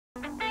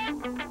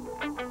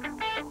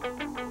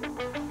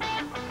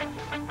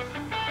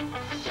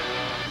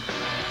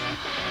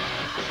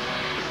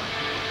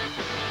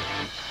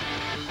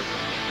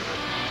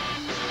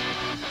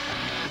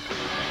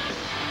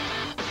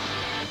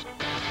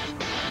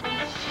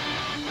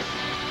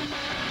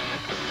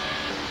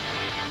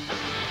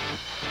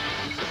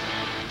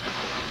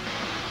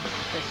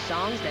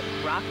songs that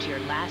rocked your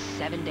last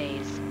 7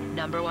 days.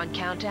 #1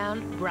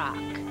 countdown,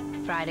 rock.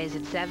 Fridays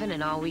at 7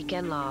 and all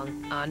weekend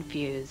long on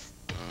Fuse.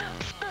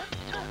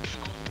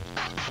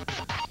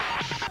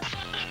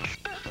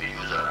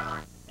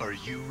 Are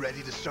you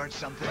ready to start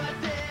something?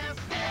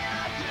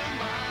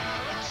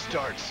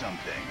 Start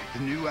Something, the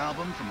new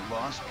album from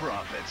Lost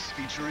Prophets,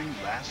 featuring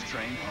Last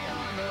Train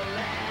Home.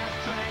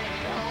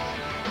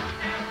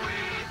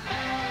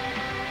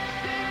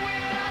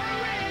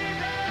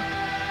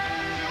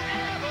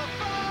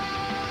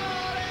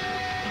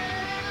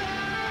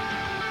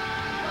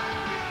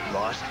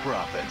 Lost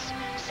Prophets,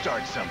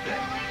 Start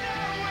Something.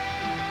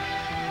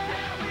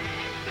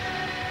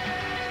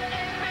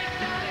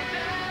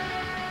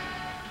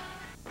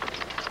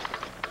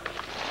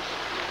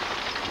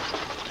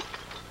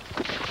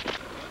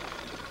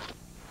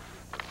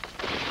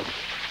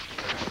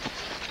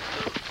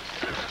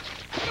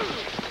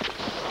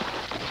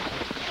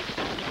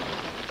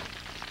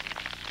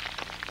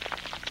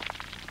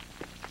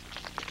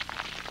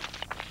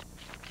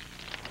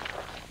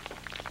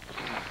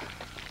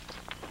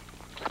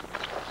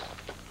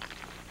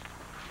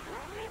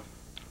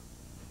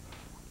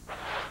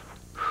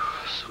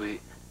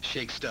 Sweet.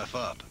 Shake stuff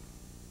up.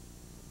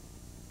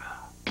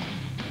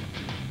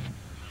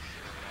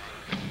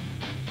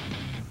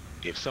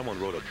 If someone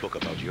wrote a book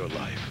about your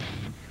life,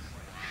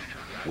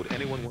 would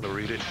anyone want to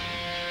read it?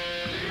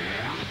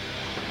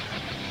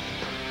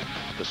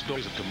 The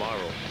stories of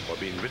tomorrow are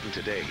being written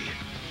today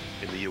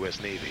in the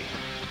U.S. Navy.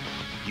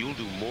 You'll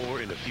do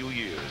more in a few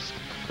years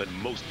than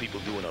most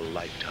people do in a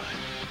lifetime,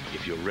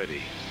 if you're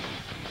ready.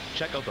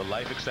 Check out the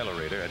Life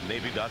Accelerator at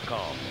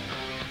Navy.com.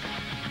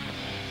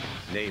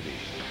 Navy,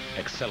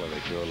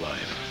 accelerate your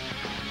life.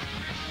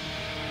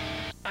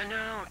 I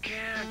know,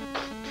 kid.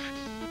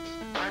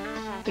 I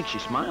know. I think she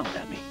smiled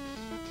at me.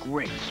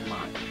 Great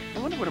smile. I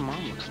wonder what her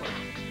mom looks like.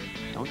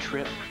 Don't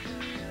trip.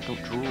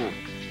 Don't drool.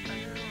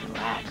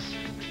 Relax.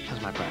 How's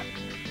my breath?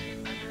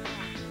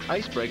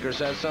 Icebreakers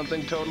has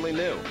something totally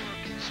new.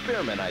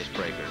 Spearmint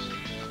Icebreakers.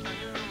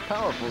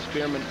 Powerful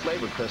spearmint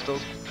flavored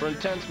crystals for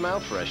intense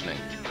mouth freshening.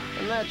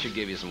 And that should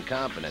give you some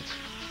confidence.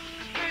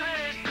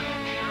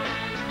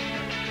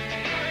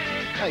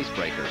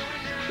 Icebreakers,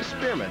 the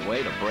spearmint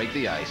way to break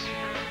the ice.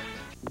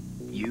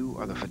 You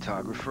are the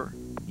photographer.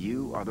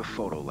 You are the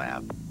photo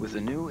lab. With the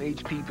new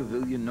HP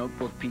Pavilion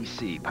Notebook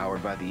PC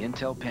powered by the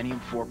Intel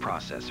Pentium 4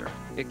 processor.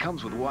 It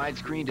comes with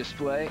widescreen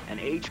display and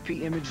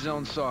HP Image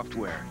Zone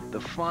software. The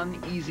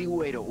fun, easy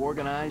way to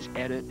organize,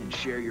 edit, and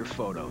share your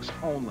photos.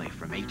 Only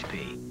from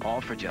HP.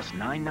 All for just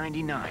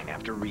 $9.99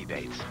 after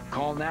rebates.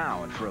 Call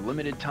now and for a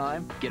limited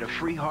time, get a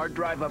free hard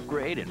drive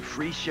upgrade and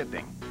free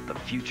shipping. The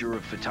future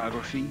of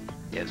photography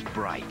is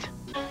bright.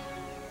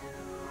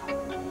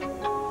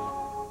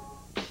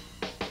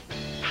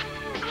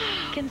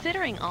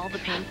 Considering all the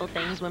painful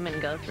things women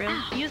go through,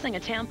 using a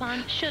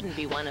tampon shouldn't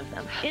be one of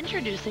them.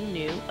 Introducing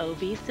new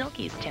OB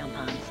Silkies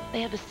tampons.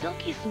 They have a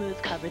silky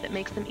smooth cover that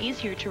makes them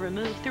easier to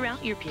remove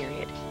throughout your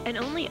period. And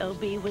only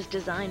OB was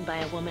designed by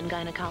a woman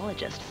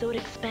gynecologist, so it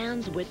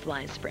expands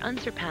widthwise for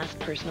unsurpassed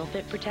personal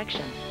fit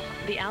protection.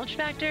 The ouch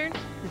factor?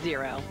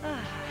 0.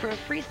 For a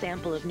free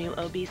sample of new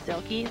OB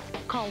Silkies,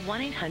 call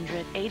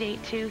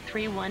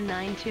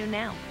 1-800-882-3192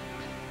 now.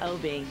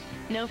 OB.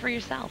 Know for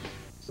yourself.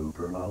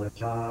 Super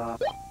Lollipop.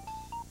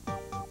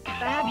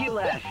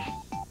 Fabulous.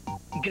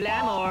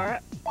 Glamour.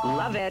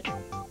 Love it.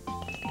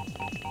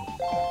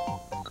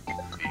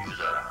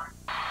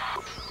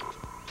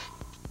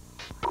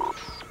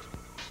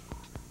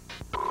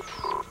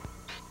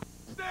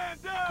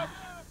 Stand up!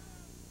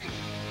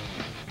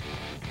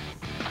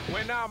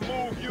 When I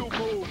move, you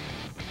move.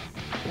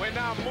 When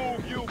I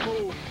move, you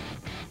move.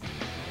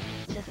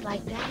 Just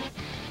like that?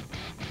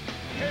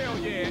 Hell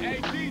yeah.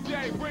 Hey,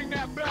 DJ, bring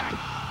that back.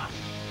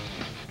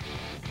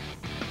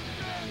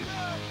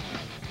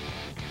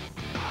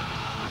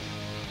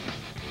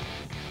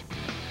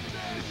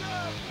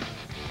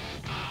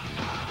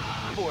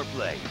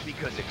 Foreplay,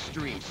 because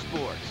extreme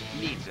sports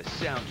needs a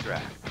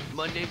soundtrack.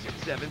 Mondays at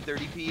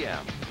 7:30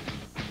 p.m.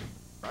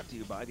 Brought to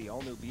you by the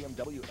all-new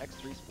BMW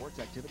X3 Sports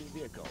Activity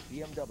Vehicle.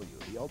 BMW,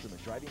 the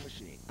ultimate driving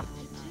machine.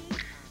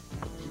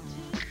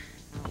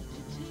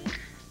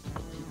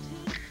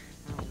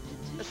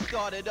 Let's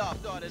start it up.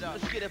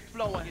 Let's get it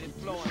flowing.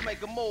 Let's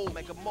make a move.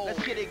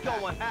 Let's get it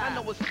going. I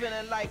know it's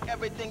feeling like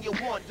everything you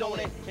want, don't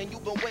it? And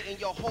you've been waiting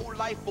your whole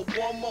life for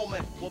one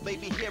moment. Well,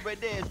 baby, here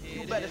it is.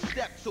 You better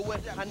step to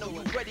it. I know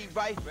you ready,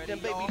 right? Then,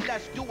 baby,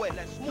 let's do it.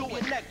 Move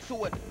your neck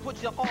to it. Put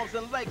your arms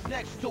and legs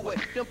next to it.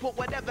 Then put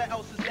whatever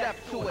else is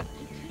left to it.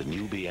 The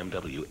new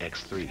BMW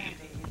X3,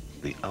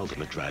 the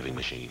ultimate driving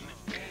machine.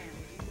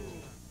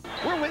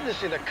 We're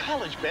witnessing a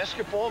college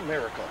basketball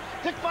miracle.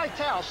 Dick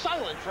Vitale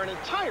silent for an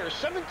entire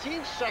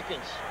 17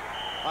 seconds.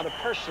 On a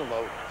personal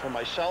note, for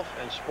myself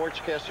and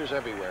sportscasters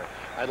everywhere,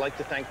 I'd like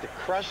to thank the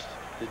crust,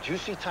 the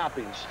juicy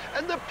toppings,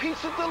 and the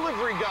pizza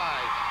delivery guy.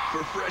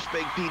 For fresh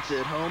baked pizza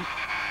at home.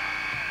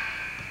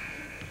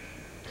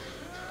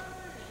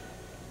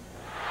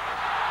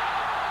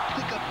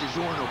 Pick up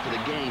DiGiorno for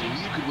the game, and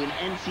you could win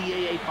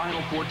NCAA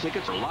Final Four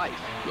tickets for life.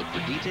 Look for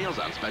details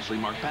on specially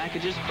marked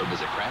packages or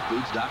visit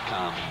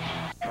craftfoods.com.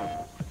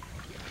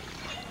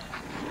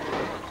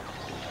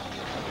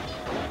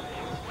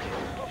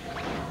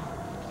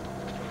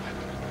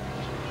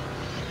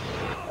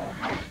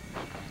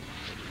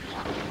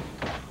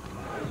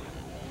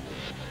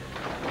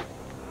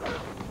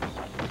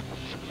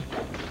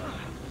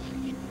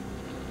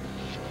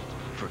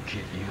 For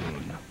Kit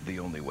Yoon, the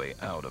only way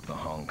out of the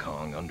Hong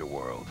Kong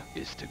underworld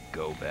is to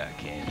go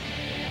back in.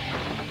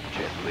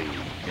 Jet Li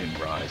in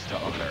Rise to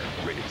Honor,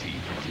 rated T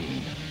for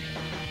teen.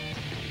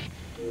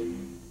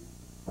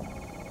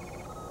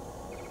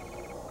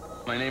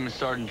 My name is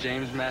Sergeant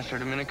James Master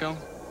Domenico,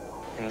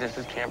 and this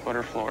is Camp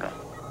Butter, Florida.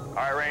 All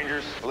right,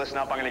 Rangers, listen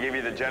up. I'm going to give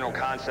you the general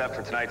concept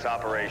for tonight's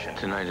operation.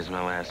 Tonight is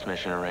my last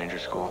mission at Ranger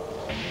School.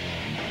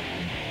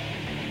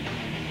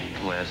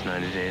 The last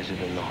 90 days have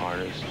been the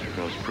hardest,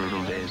 most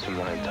brutal days of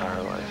my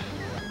entire life.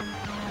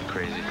 The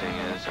crazy thing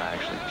is, I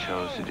actually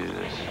chose to do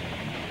this.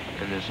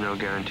 And there's no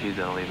guarantee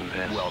that I'll even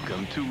pass.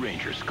 Welcome to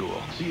Ranger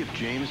School. See if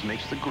James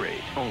makes the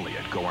grade. Only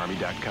at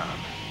GoArmy.com.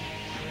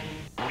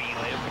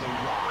 Relive the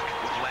rock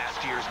with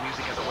last year's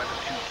Music as a Weapon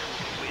 2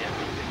 with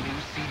the new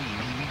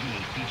CD/DVD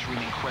featuring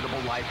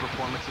incredible live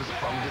performances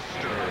from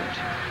Disturbed,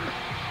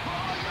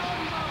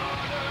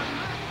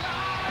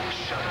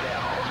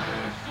 Chevelle,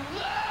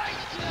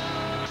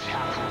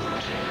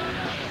 Taproot,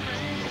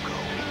 Go.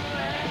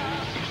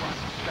 Plus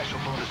a special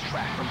bonus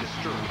track from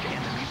Disturbed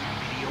and the music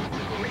video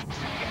Liberate.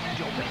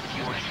 Don't miss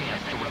your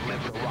chance to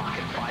relive the rock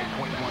at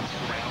 5.1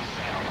 surround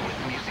sound with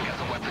Music as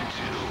a Weapon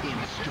 2 in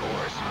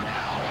stores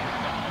now.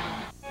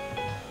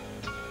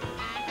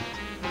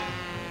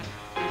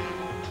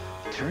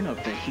 Turn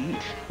up the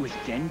heat with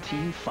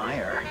Dentyne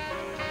Fire.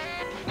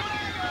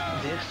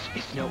 This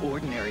is no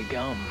ordinary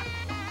gum.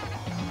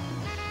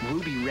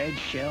 Ruby red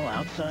shell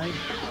outside,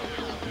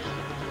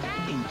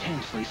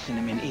 intensely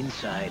cinnamon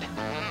inside.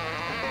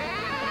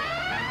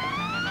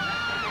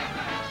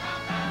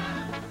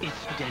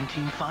 It's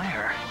Dentyne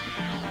Fire.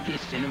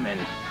 It's cinnamon.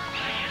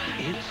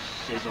 It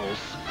sizzles.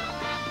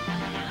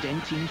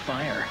 Dentyne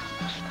Fire.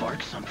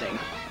 Spark something.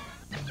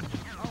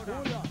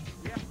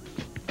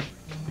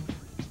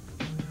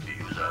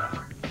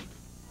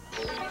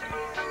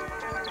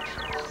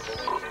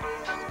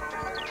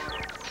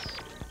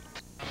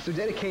 So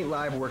Dedicate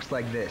Live works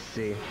like this,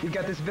 see? You've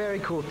got this very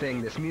cool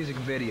thing, this music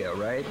video,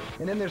 right?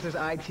 And then there's this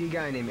IT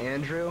guy named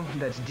Andrew,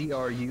 that's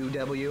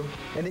D-R-U-W.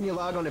 And then you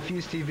log on to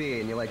Fuse TV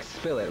and you like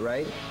spill it,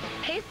 right?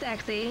 Hey,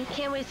 sexy.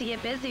 Can't wait to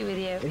get busy with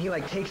you. And he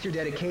like takes your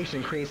dedication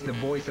and creates the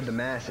voice of the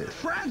masses.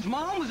 Brad's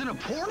mom was in a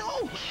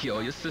porno?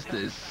 Yo, your sister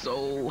is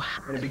so...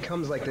 And it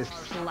becomes like this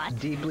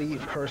deeply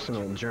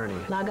personal journey.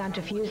 Log on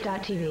to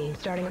Fuse.tv,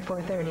 starting at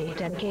 4:30.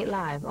 Dedicate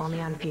Live, only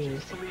on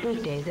Fuse.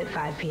 Weekdays at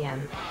 5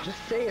 p.m.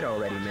 Just say it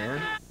already,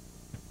 man.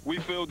 We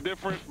feel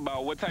different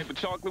about what type of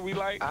chocolate we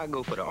like. I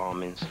go for the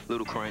almonds.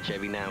 Little crunch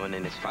every now and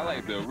then is fine. I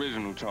like the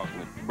original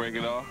chocolate. Break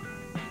it off,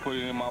 put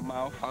it in my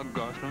mouth. I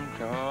got some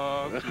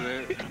chocolate.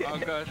 I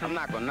got some. I'm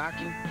not gonna knock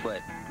you,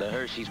 but the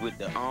Hershey's with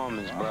the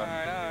almonds, bro. All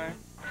right.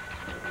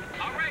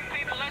 All right,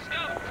 people, let's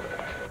go.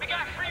 We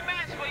got free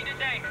mats for you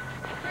today.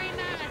 Free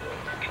mats.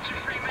 Get your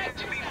free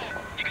mats, people.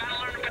 You gotta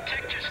learn to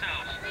protect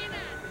yourselves.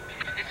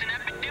 It's an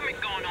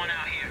epidemic going on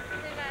out here.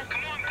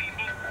 Come on,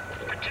 people.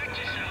 Protect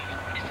yourselves.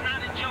 It's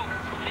not a joke.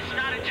 It's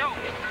not a joke.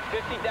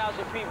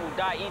 50,000 people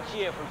die each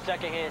year from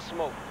secondhand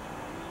smoke.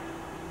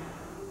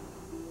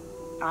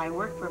 I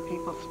work where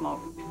people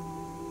smoke.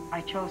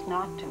 I chose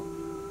not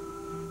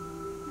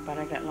to, but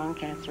I got lung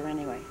cancer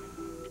anyway.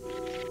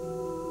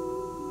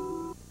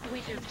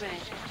 Winter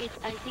bread. It's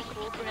icy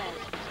cold bread.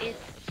 It's...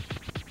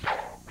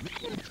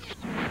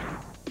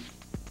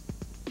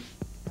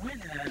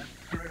 Winter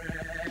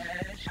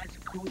fresh, icy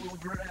cool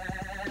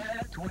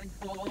bread,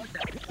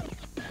 24/7.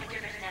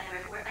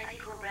 Network, where icy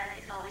cool bread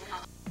is always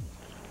hot.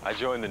 I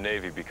joined the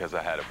Navy because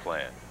I had a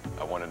plan.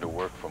 I wanted to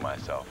work for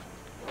myself.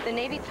 The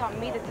Navy taught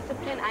me the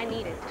discipline I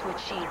needed to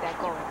achieve that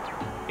goal.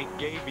 It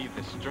gave me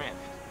the strength,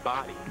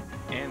 body,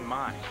 and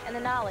mind. And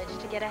the knowledge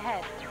to get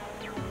ahead.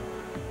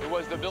 It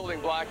was the building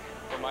block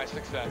for my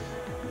success.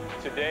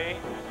 Today,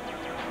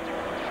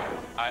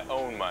 I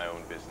own my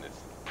own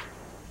business.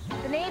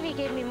 The Navy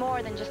gave me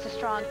more than just a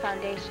strong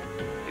foundation.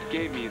 It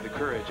gave me the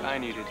courage I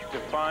needed to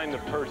find the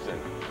person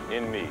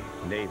in me.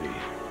 Navy,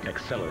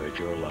 accelerate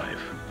your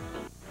life.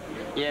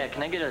 Yeah,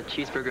 can I get a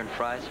cheeseburger and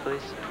fries,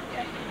 please?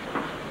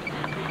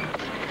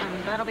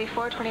 That'll be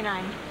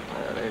 $4.29.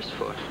 There's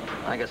 4.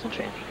 I got some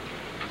change.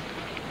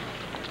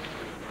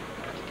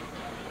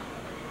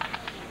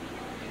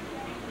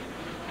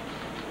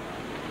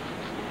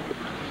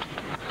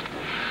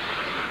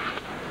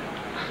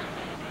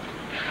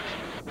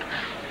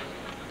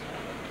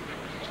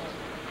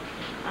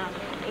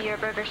 Your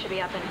burger should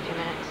be up in a few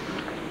minutes.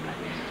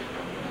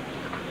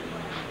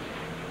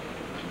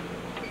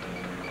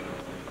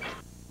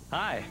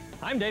 Hi,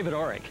 I'm David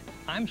Orick.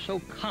 I'm so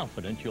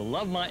confident you'll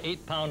love my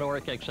 8-pound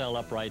Orick XL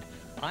upright,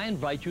 I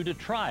invite you to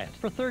try it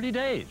for 30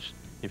 days.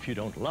 If you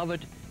don't love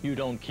it, you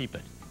don't keep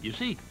it. You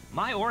see,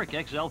 my Auric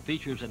XL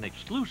features an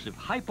exclusive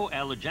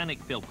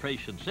hypoallergenic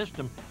filtration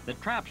system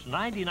that traps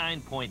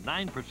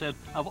 99.9%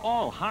 of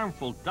all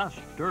harmful dust,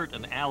 dirt,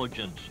 and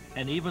allergens.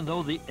 And even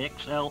though the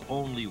XL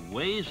only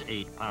weighs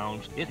 8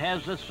 pounds, it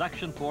has the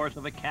suction force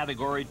of a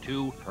Category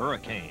 2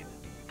 hurricane.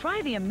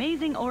 Try the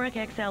amazing Auric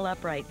XL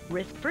Upright,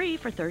 risk-free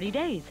for 30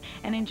 days,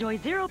 and enjoy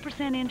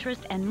 0%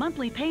 interest and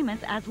monthly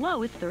payments as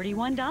low as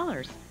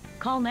 $31.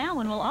 Call now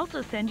and we'll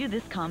also send you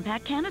this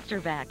compact canister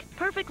vac,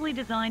 perfectly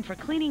designed for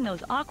cleaning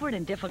those awkward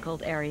and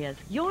difficult areas.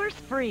 Yours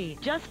free,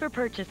 just for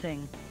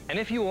purchasing. And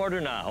if you order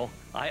now,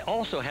 I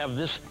also have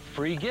this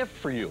free gift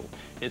for you.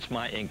 It's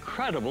my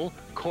incredible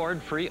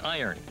cord-free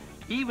iron.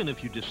 Even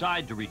if you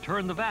decide to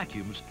return the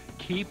vacuums,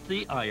 keep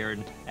the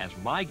iron as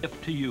my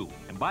gift to you.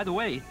 And by the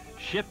way,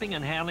 shipping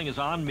and handling is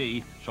on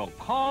me, so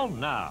call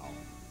now.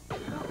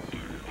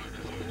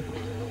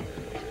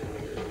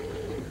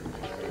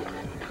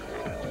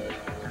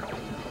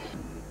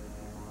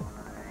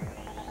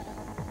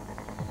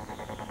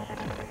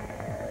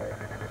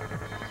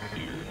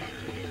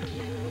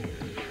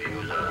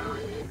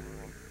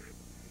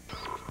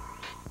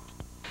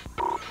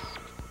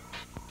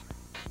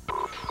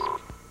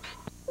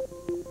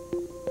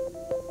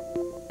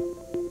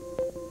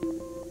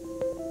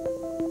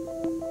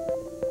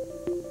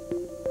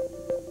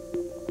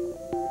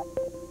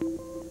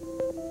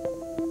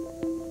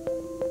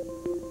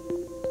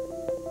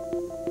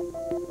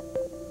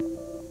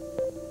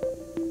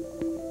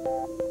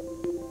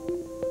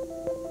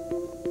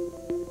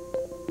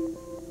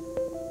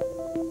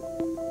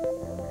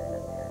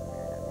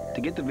 To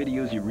get the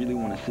videos you really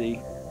want to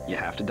see, you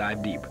have to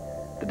dive deep.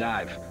 The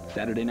Dive,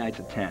 Saturday nights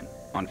at 10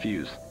 on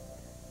Fuse.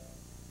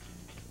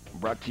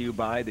 Brought to you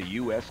by the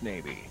U.S.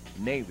 Navy.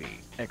 Navy,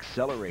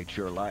 accelerate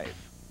your life.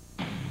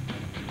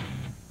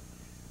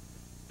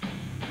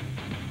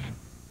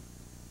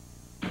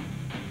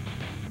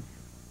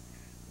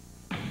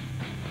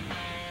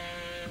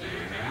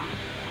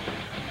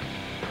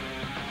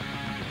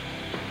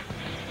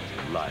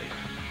 Life.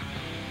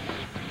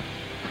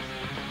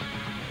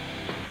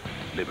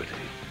 Liberty.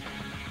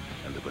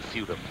 And the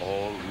pursuit of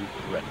all who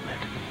threaten it.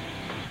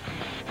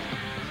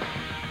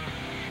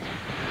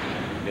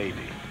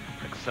 Navy,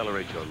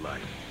 accelerate your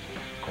life.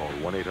 Call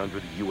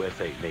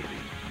 1-800-USA-NAVY.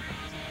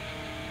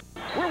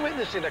 We're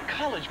witnessing a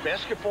college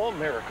basketball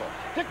miracle.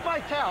 Dick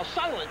Vitale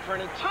silent for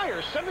an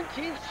entire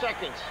 17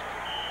 seconds.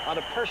 On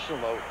a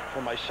personal note,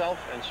 for myself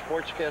and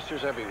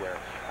sportscasters everywhere,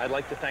 I'd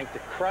like to thank the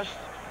crust,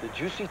 the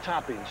juicy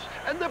toppings,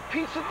 and the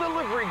pizza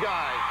delivery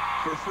guy.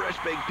 For fresh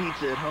baked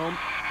pizza at home,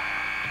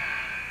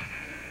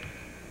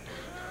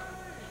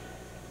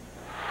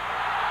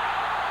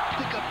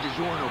 pick up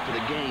DiGiorno for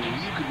the game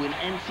and you could win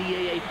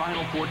NCAA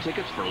Final Four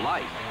tickets for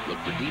life. Look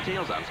for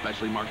details on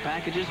specially marked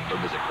packages or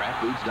visit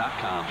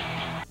craftfoods.com.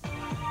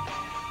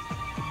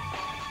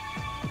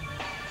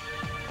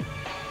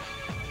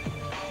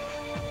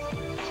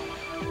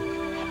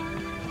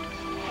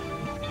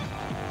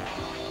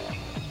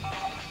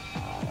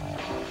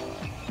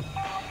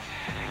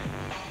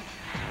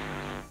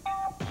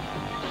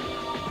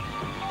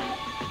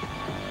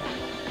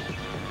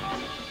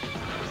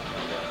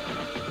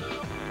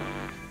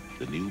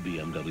 The new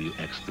BMW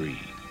X3,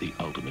 the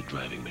ultimate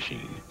driving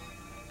machine.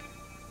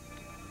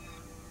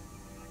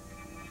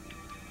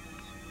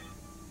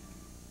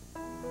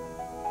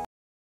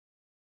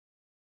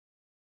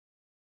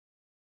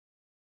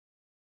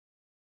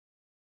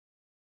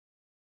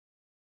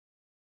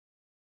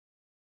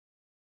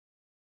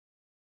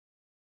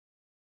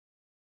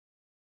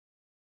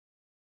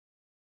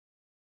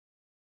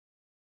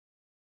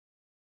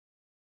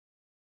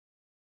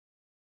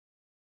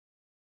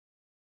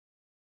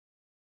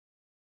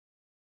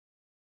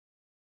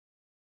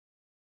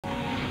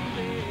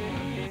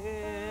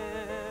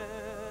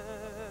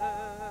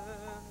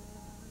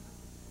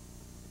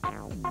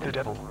 The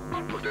devil.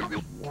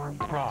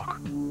 Rock.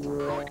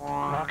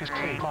 Rock is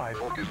played live.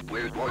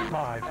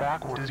 Live.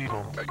 Backward is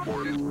evil.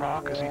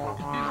 Rock is evil.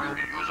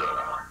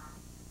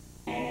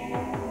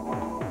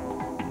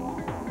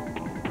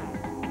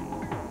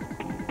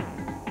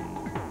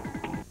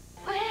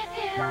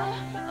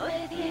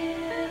 With you.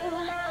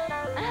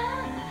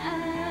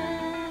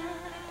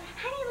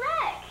 Honey,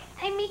 look.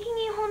 I'm making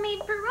you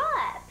homemade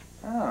roll-ups.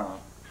 Oh.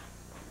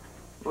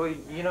 Well,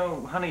 you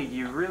know, honey,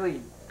 you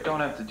really don't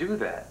have to do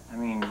that. I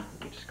mean,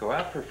 you just go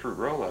out for fruit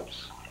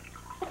roll-ups.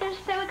 But they're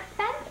so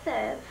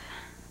expensive.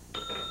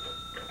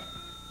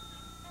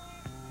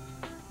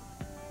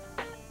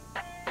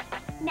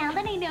 Now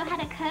that I know how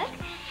to cook,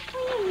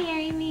 will you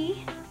marry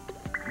me?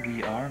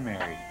 We are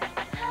married.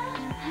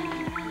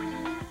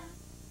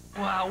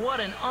 Wow, what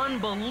an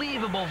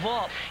unbelievable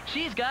vault.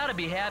 She's got to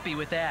be happy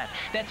with that.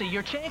 That's a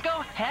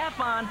Yurchenko, half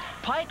on,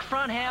 pike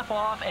front half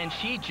off, and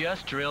she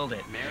just drilled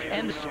it.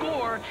 And the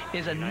score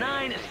is a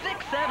 9.675.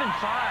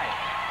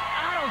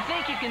 I don't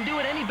think you can do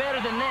it any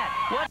better than that.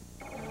 What?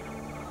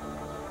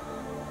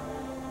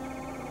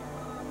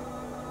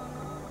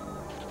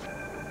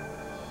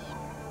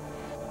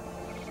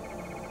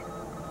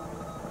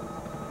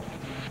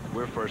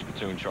 We're 1st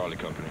Platoon Charlie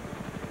Company.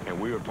 and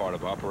we were part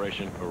of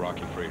Operation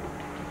Iraqi Freedom.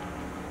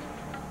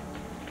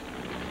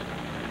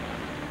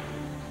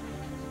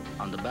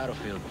 On the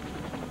battlefield,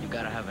 you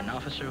gotta have an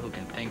officer who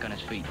can think on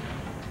his feet.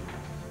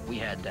 We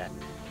had that.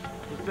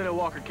 Lieutenant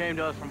Walker came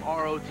to us from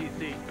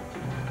ROTC.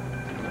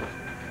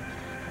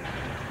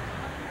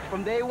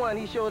 From day one,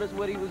 he showed us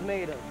what he was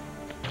made of.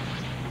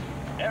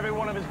 Every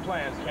one of his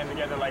plans came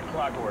together like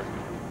clockwork.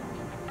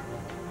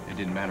 It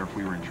didn't matter if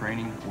we were in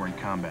training or in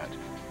combat.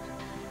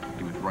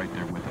 He was right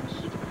there with us.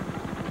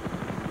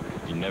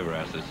 He never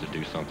asked us to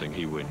do something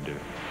he wouldn't do.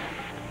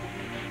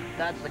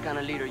 That's the kind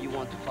of leader you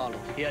want to follow.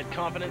 He had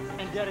confidence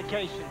and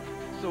dedication,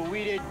 so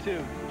we did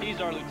too.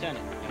 He's our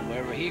lieutenant, and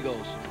wherever he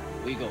goes,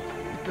 we go.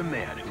 The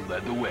man who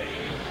led the way.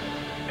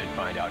 And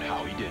find out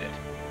how he did it.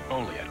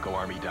 Only at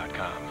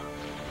GoArmy.com.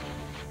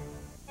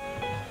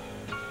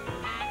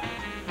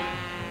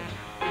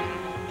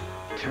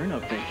 Turn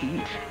up the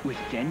heat with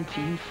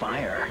Dentyne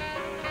Fire.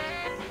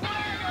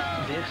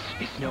 This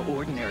is no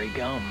ordinary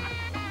gum.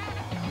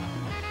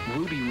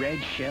 Ruby red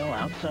shell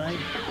outside,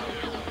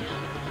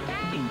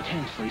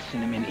 intensely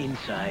cinnamon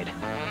inside.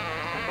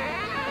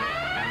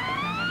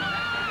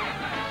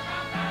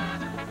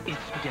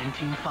 It's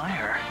Dentyne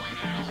Fire.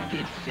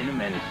 It's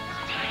cinnamon.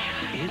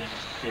 It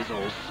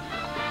sizzles.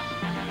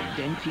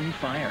 Dentyne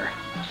Fire.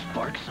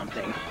 Spark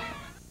something.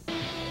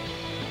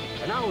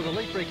 And now with a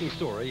late-breaking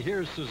story,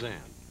 here's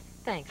Suzanne.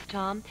 Thanks,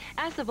 Tom.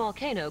 As the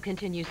volcano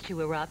continues to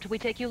erupt, we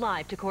take you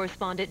live to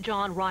correspondent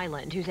John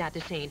Ryland, who's at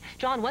the scene.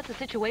 John, what's the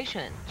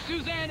situation?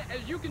 Suzanne,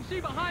 as you can see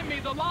behind me,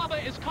 the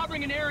lava is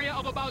covering an area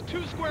of about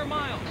 2 square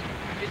miles.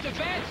 It's a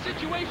bad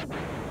situation,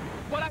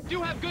 but I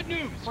do have good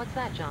news. What's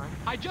that, John?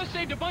 I just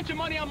saved a bunch of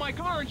money on my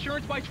car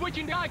insurance by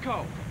switching to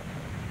Geico.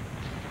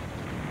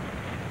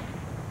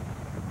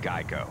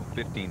 Geico.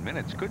 15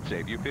 minutes could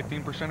save you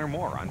 15% or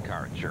more on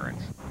car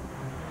insurance.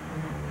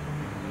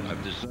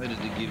 I've decided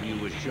to give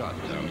you a shot,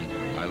 Tommy.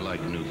 I like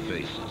new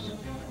faces.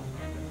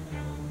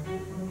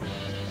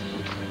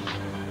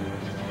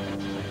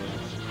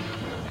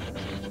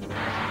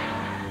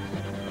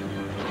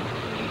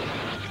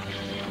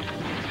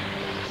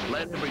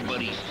 Let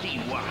everybody see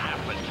what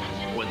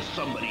happens when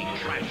somebody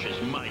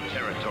trashes my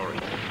territory.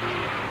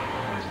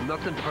 It's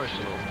nothing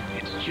personal.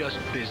 It's just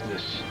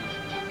business.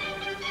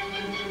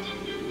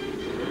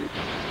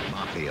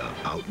 Mafia,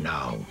 out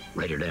now.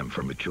 Rated M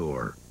for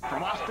mature.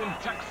 From Austin,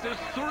 Texas,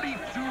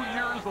 32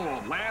 years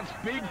old, Lance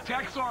Big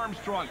Tex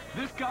Armstrong.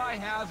 This guy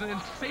has an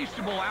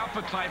insatiable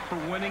appetite for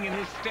winning, and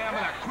his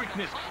stamina,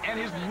 quickness, and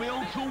his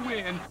will to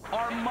win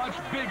are much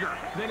bigger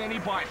than any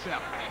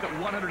bicep.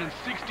 At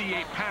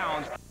 168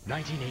 pounds.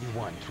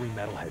 1981, 3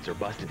 metalheads are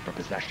busted for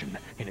possession.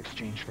 In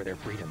exchange for their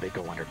freedom, they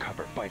go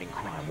undercover fighting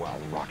crime while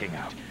rocking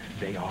out.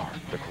 They are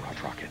the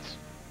Crotch Rockets.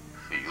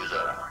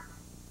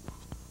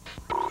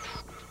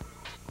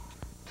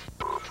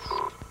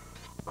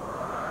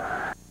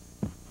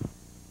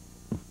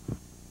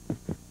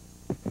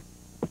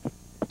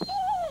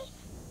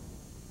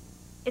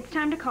 It's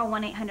time to call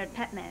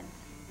 1-800-PET-MEDS.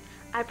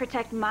 I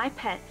protect my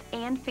pets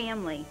and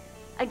family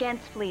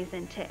against fleas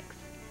and ticks.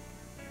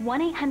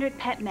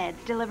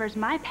 1-800-PET-MEDS delivers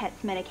my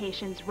pet's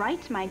medications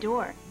right to my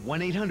door.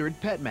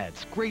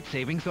 1-800-PET-MEDS. Great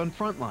savings on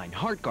Frontline,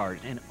 HeartGuard,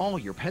 and all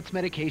your pet's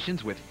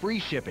medications with free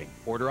shipping.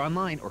 Order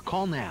online or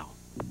call now.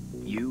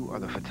 You are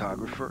the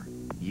photographer.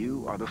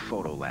 You are the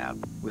Photo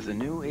Lab. With the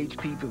new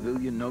HP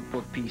Pavilion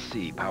Notebook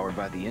PC powered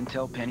by the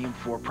Intel Pentium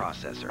 4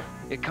 processor.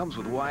 It comes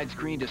with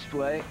widescreen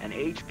display and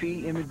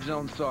HP Image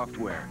Zone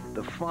software.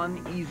 The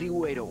fun, easy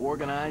way to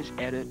organize,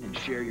 edit, and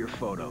share your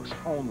photos.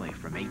 Only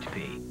from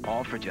HP.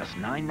 All for just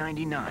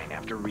 $9.99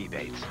 after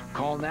rebates.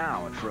 Call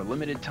now and for a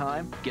limited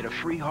time, get a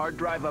free hard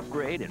drive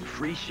upgrade and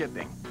free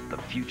shipping. The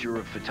future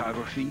of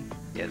photography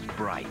is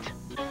bright.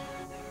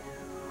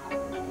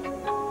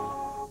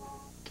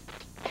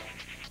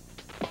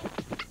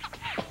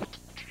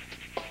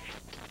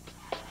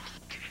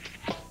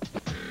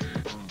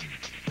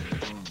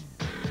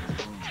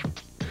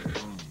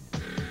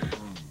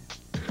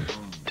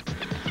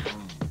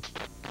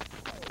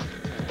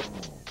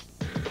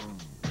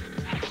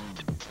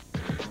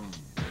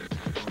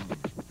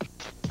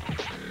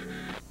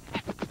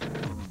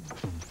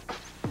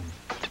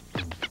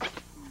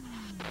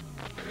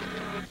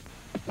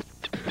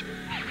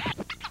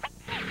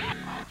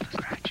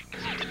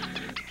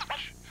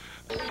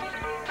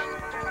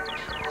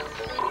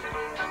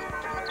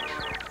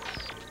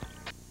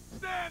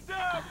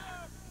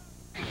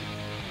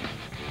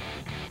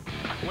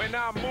 When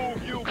I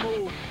move, you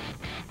move.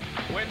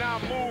 When I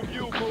move,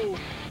 you move.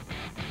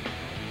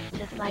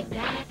 Just like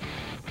that?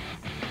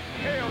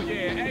 Hell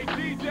yeah. Hey,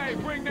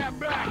 DJ, bring that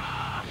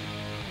back.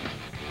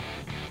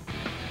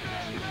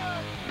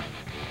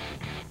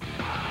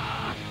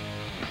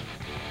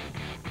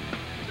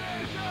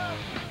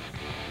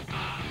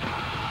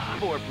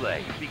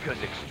 Foreplay,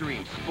 because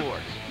extreme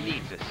sports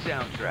needs a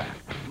soundtrack.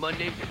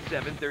 Mondays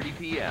at 7:30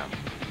 p.m.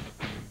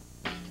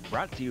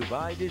 Brought to you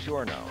by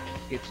DiGiorno.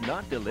 It's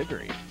not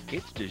delivery,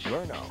 it's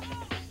DiGiorno.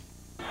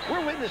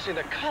 We're witnessing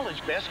a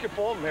college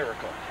basketball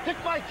miracle. Dick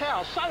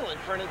Vitale silent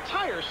for an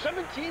entire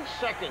 17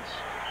 seconds.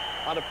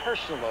 On a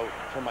personal note,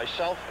 for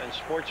myself and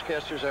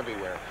sportscasters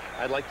everywhere,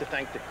 I'd like to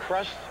thank the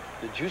crust,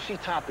 the juicy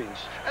toppings,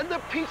 and the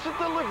pizza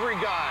delivery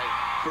guy.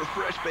 For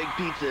fresh baked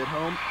pizza at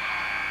home,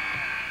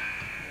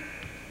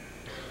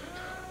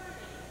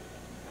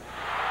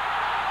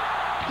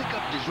 pick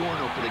up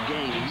DiGiorno for the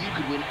game and you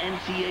could win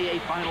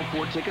NCAA Final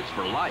Four tickets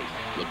for life.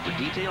 Look for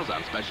details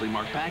on specially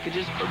marked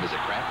packages or visit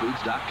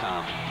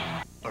craftfoods.com.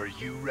 Are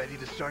you ready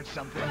to start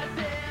something?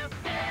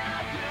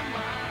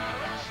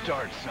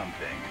 Start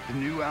Something, the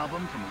new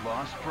album from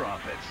Lost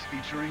Prophets,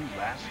 featuring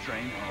Last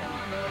Train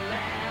Home.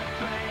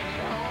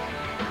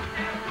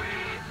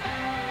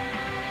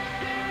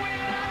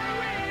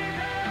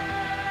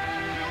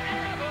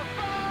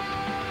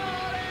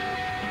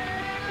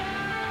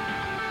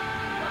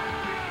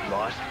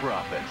 Lost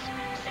Prophets,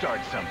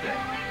 Start Something.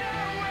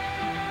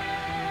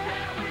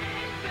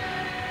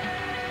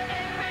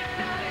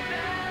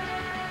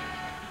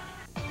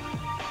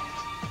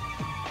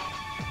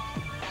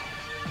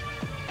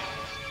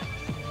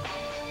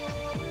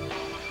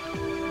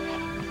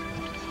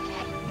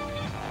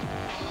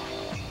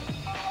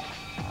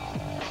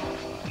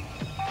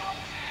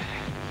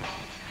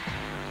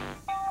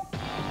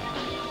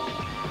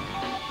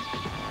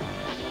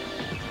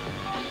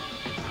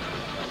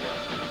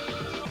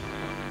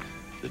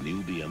 The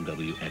new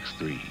BMW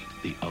X3,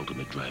 the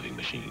ultimate driving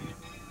machine.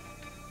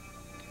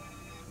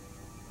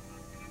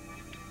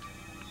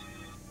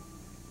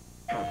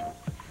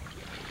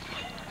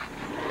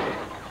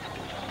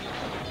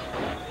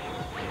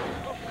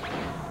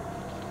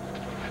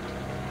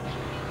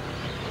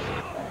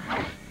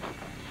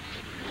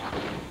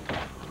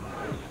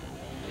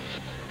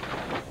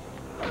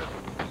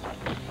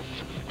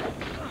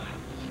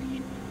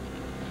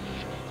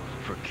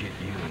 For Kit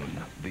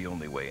Yoon, the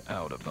only way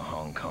out of the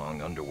Hong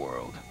Kong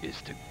underworld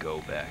is to go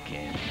back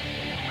in.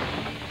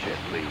 Jet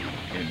Li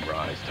in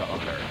Rise to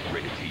Honor,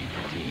 rated T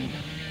for teen.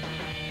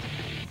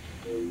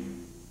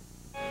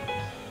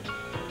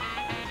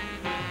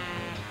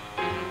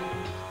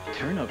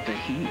 Turn up the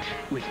heat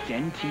with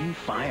Dentyne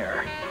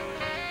Fire.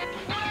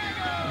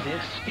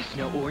 This is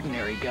no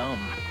ordinary gum.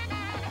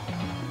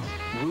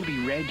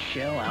 Ruby red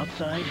shell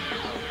outside,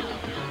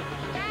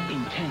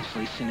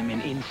 intensely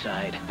cinnamon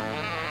inside.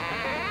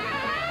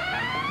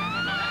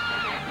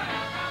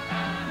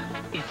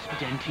 It's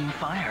Dentyne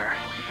Fire.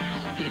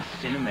 It's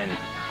cinnamon.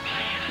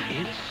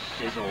 It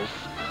sizzles.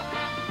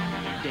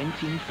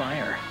 Dentyne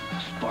Fire.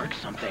 Spark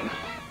something.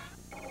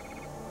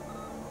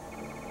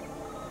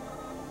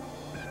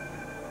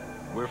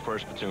 We're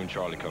 1st Platoon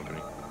Charlie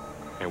Company,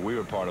 and we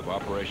were part of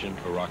Operation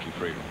Iraqi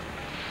Freedom.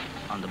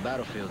 On the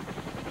battlefield,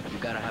 you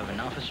gotta have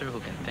an officer who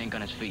can think on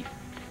his feet.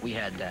 We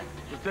had that.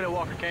 Lieutenant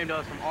Walker came to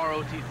us from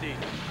ROTC.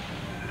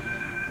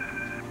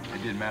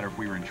 It didn't matter if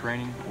we were in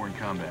training or in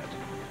combat.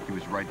 He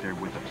was right there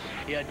with us.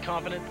 He had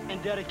confidence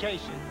and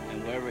dedication,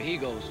 and wherever he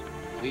goes,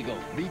 we go.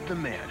 Meet the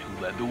man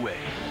who led the way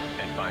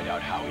and find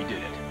out how he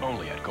did it.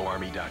 Only at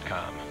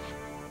GoArmy.com.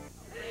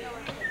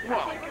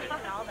 Whoa.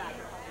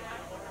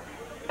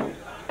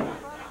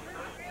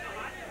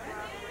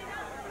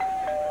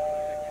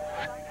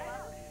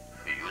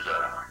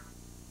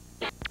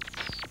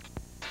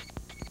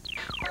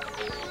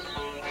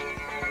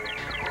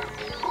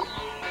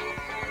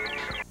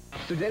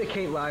 So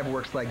Dedicate Live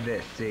works like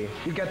this, see?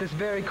 You've got this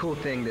very cool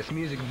thing, this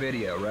music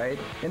video, right?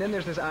 And then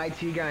there's this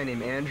IT guy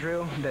named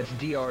Andrew, that's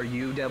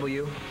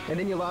D-R-U-W. And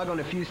then you log on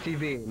to Fuse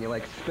TV and you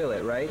like spill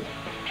it, right?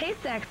 Hey,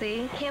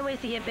 sexy. Can't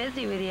wait to get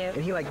busy with you.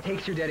 And he like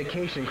takes your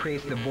dedication and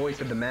creates the voice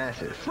of the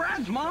masses.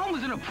 Brad's mom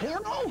was in a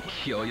porno?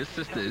 Yo, your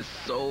sister is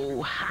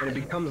so hot. And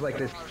it becomes like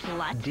this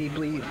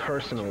deeply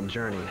personal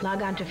journey.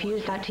 Log on to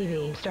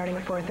Fuse.tv, starting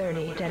at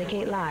 4:30.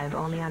 Dedicate Live,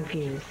 only on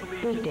Fuse.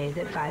 Weekdays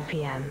at 5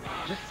 p.m.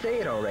 Just say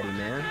it already,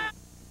 man.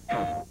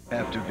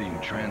 After being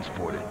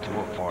transported to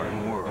a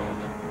foreign world,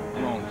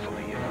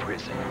 wrongfully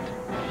imprisoned,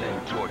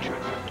 then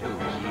tortured for 2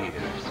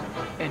 years,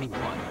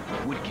 anyone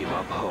would give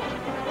up hope.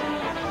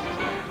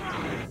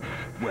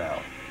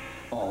 Well,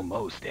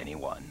 almost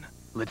anyone.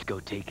 Let's go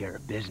take care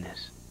of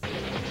business.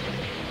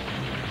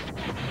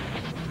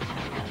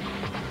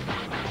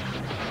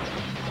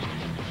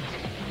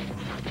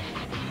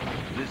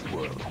 This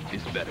world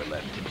is better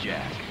left to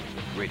Jack.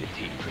 Rated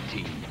T for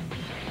teen.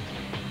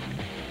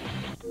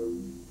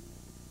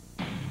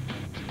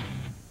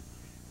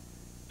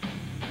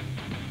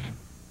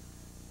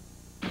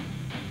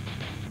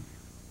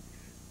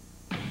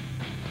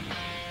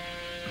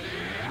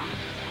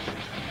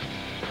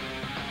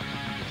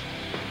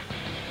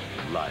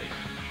 Life,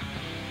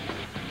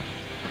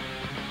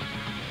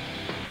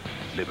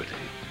 liberty,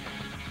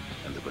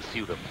 and the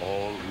pursuit of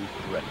all who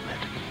threaten it.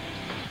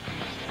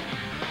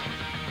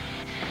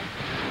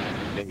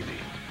 Navy,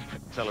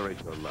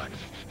 accelerate your life.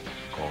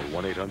 Call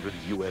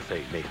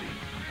 1-800-USA-NAVY.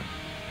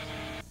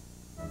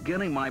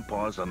 Getting my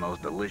paws on those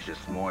delicious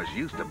s'mores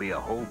used to be a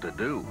whole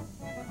to-do.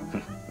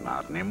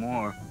 Not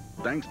anymore.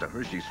 Thanks to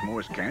Hershey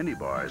S'mores candy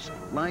bars,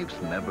 life's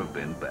never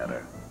been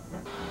better.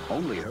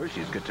 Only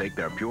Hershey's could take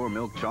their pure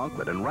milk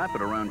chocolate and wrap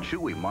it around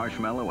chewy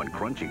marshmallow and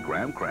crunchy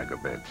graham cracker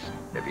bits.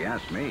 If you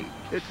ask me,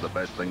 it's the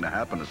best thing to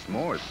happen to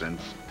s'mores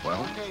since,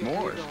 well,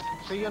 s'mores.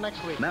 See you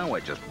next week. Now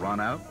I just run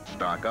out,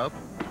 stock up,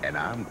 and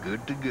I'm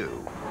good to go.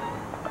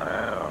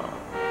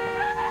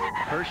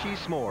 Hershey's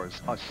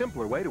S'mores, a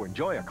simpler way to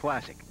enjoy a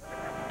classic.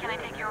 Can I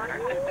take your order?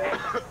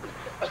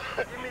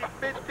 Give me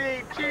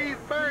 15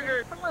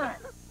 cheeseburgers. Come on.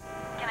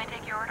 Can I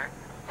take your order?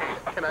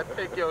 Can I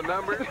take your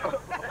number? Can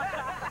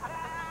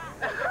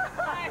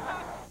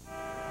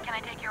I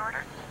take your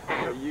order?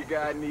 You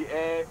got any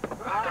eggs?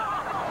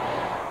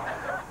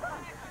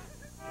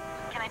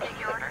 Can I take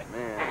your order?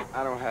 Man,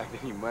 I don't have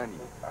any money.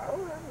 All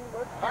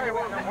right,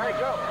 well, hey,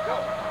 go.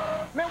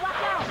 Man, watch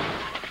out!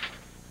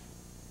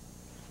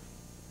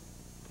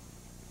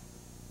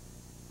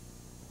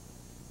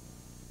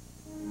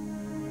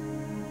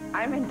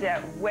 I'm in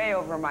debt way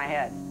over my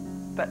head,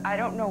 but I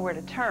don't know where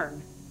to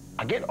turn.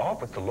 I get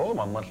offers to lower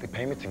my monthly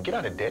payments and get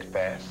out of debt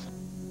fast.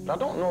 But I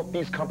don't know if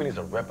these companies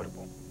are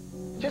reputable.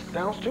 It just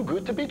sounds too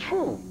good to be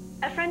true.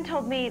 A friend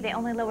told me they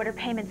only lowered her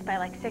payments by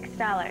like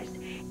 $6,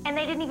 and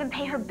they didn't even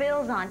pay her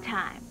bills on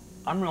time.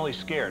 I'm really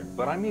scared,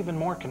 but I'm even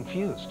more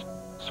confused.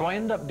 So I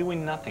end up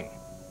doing nothing.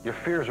 Your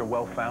fears are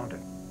well-founded.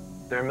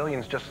 There are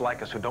millions just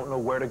like us who don't know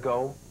where to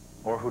go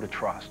or who to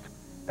trust.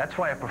 That's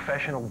why a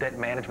professional debt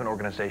management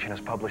organization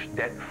has published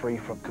Debt Free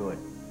for Good.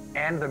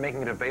 And they're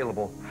making it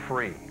available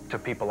free to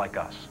people like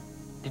us.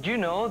 Did you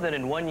know that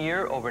in 1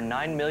 year, over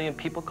 9 million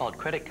people called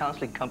credit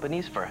counseling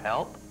companies for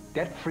help?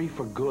 Debt Free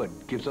for Good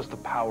gives us the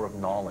power of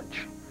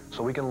knowledge,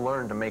 so we can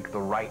learn to make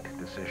the right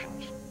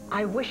decisions.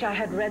 I wish I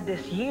had read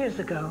this years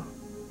ago.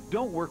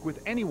 Don't work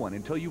with anyone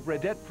until you've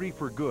read Debt Free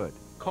for Good.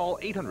 Call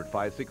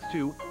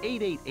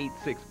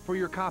 800-562-8886 for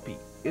your copy.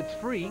 It's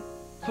free,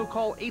 so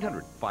call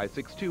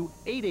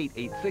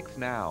 800-562-8886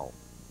 now.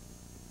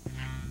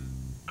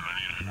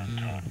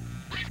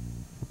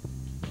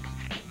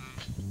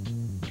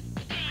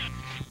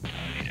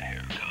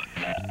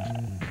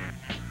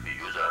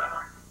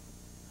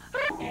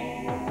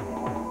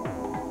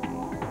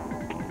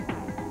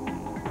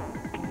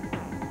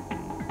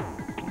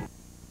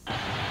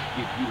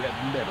 If you have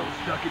metal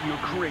stuck in your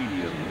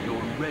cranium,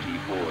 you're ready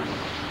for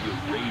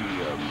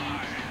uranium.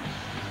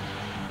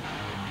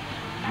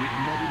 With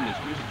Metal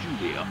Mistress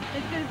Julia.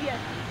 It's gonna be a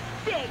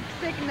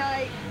sick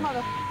night.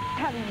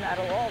 Heavy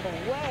metal all the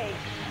way.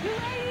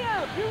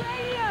 Uranium!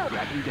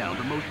 Tracking down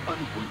the most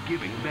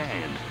unforgiving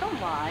bands.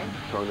 Don't lie.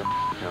 Turn the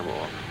camera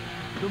off.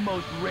 The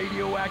most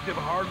radioactive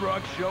hard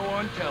rock show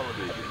on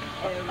television.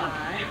 Oh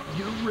my.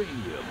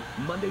 Uranium.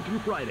 Monday through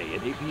Friday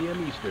at 8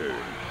 p.m. Eastern.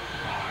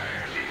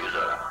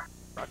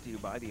 Brought to you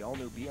by the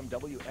all-new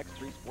BMW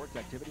X3 Sports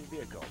Activity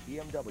Vehicle.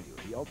 BMW,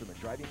 the ultimate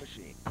driving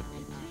machine.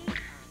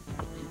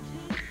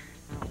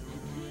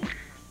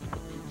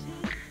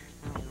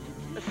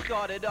 Let's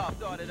start it up.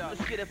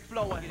 Let's get it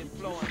flowing.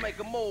 Let's make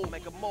a move.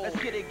 Let's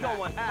get it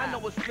going. I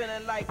know it's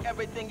feeling like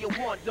everything you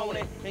want, don't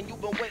it? And you've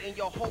been waiting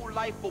your whole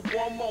life for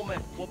one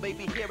moment. Well,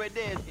 baby, here it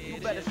is. You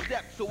better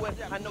step to it.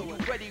 I know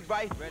you're ready,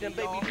 right? Then,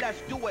 baby,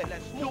 let's do it.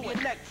 Move your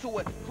neck to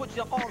it. Put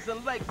your arms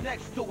and legs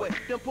next to it.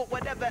 Then put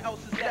whatever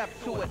else is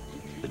left to it.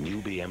 The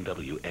new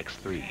BMW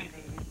X3,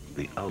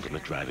 the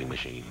ultimate driving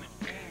machine.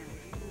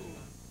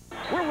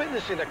 We're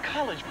witnessing a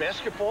college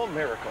basketball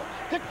miracle.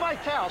 Dick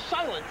Vitale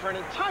silent for an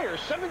entire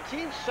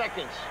 17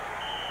 seconds.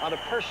 On a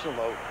personal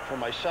note, for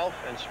myself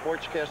and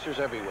sportscasters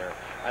everywhere,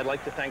 I'd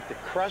like to thank the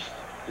crust,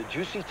 the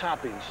juicy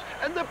toppings,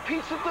 and the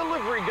pizza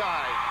delivery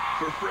guy.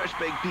 For fresh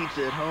baked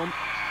pizza at home,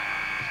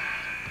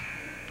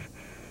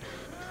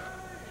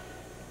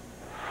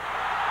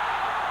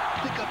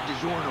 pick up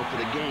DiGiorno for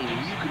the game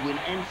and you could win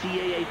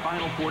NCAA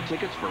Final Four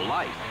tickets for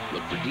life.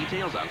 Look for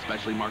details on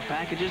specially marked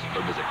packages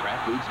or visit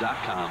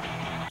craftfoods.com.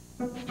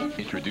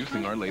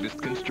 Introducing our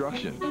latest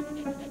construction.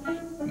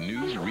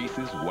 New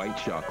Reese's White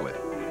Chocolate.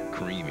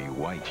 Creamy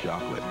white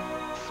chocolate.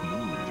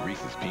 Smooth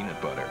Reese's peanut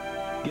butter.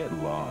 Get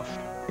lost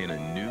in a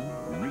new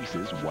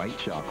Reese's White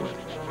Chocolate.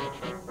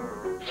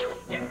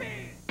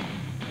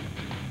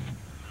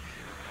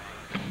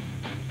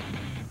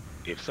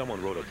 If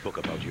someone wrote a book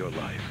about your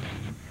life,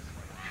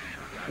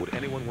 would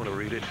anyone want to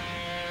read it?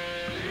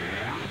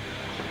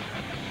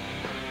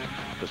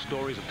 The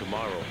stories of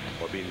tomorrow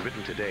are being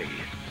written today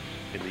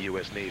in the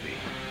U.S. Navy.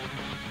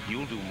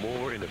 You'll do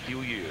more in a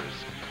few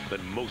years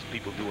than most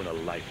people do in a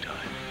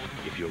lifetime,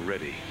 if you're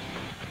ready.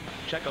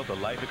 Check out the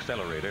Life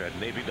Accelerator at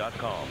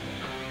Navy.com.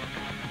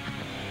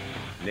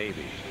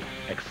 Navy,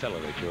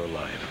 accelerate your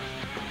life.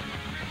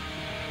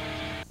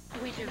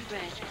 Winter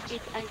Fresh,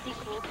 it's icy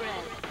cold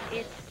bread.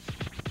 It's...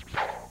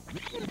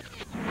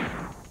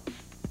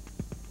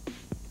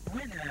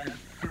 Winter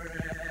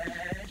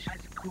Fresh,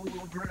 ice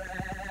cool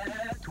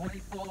bread,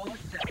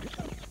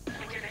 24/7.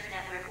 Winter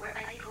Network, where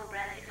icy cold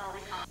bread is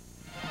always on.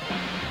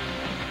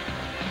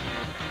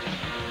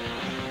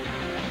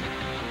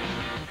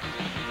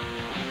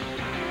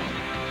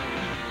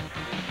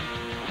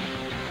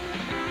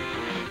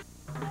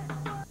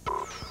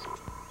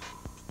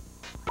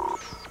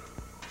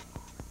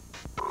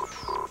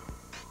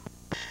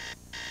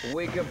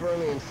 Wake up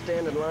early and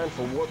stand in line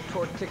for Warped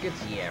Tour tickets?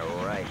 Yeah,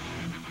 right.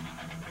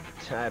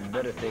 I have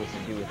better things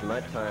to do with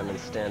my time than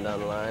stand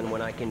online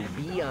when I can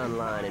be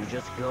online and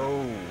just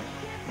go.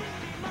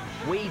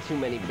 Way too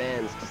many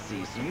bands to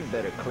see, so you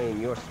better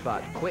claim your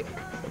spot quick.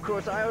 Of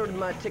course, I ordered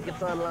my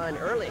tickets online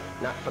early,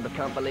 not for the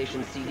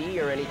compilation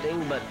CD or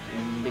anything, but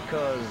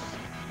because,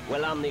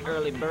 well, I'm the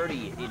early birdie,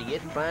 you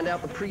idiot. Find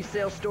out the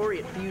pre-sale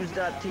story at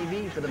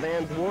Fuse.tv for the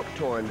band's Warped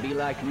Tour and be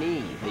like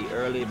me, the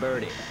early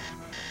birdie.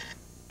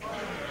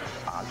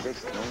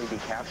 Objects can only be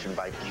captured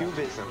by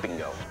cubism.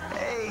 Bingo.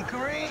 Hey,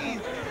 Green!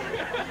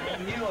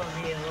 You are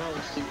being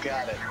roast. You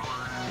got it.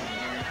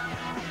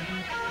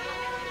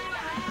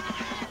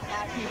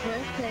 Happy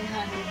birthday,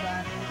 honey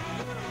bunny.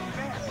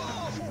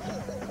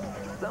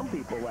 Some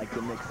people like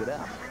to mix it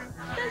up.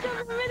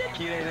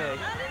 Cute, ain't it?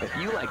 If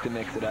you like to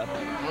mix it up,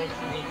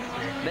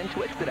 then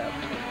Twix it up.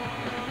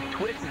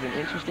 Twix is an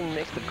interesting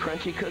mix of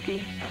crunchy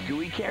cookie,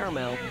 gooey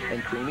caramel,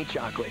 and creamy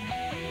chocolate.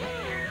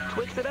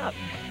 Twix it up.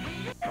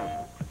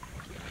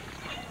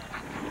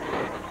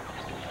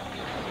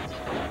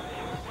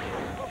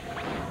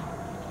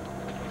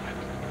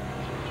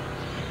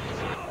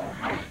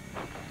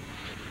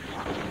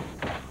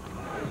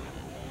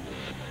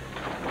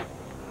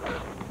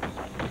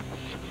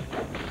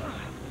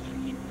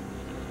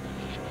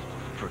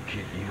 For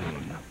Kit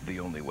Yoon, the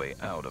only way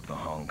out of the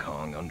Hong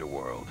Kong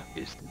underworld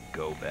is to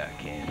go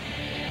back in.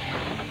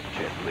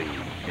 Jet Li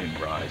in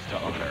Rise to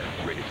Honor,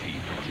 rated T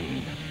for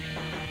teen.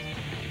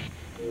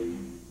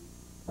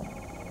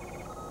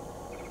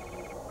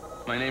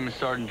 My name is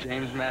Sergeant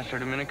James Master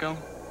Domenico,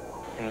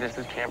 and this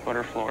is Camp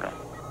Butter, Florida.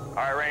 All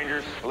right,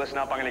 Rangers, listen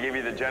up. I'm going to give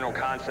you the general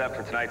concept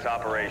for tonight's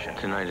operation.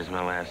 Tonight is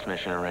my last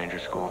mission at Ranger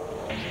School.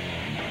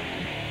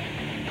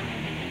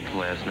 The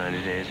last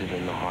 90 days have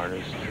been the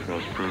hardest,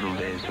 most brutal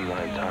days of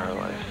my entire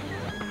life.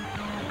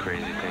 The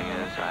crazy thing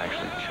is, I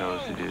actually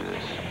chose to do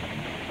this.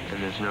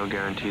 And there's no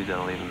guarantee that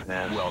I'll even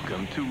pass.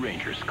 Welcome to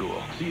Ranger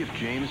School. See if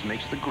James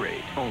makes the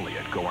grade, only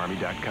at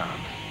GoArmy.com.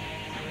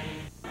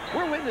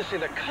 We're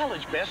witnessing a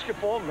college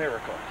basketball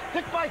miracle.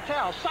 Dick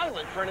Vitale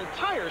silent for an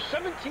entire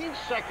 17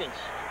 seconds.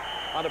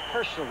 On a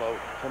personal note,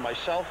 for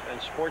myself and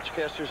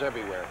sportscasters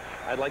everywhere,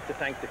 I'd like to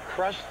thank the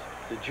crust,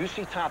 the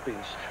juicy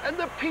toppings, and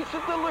the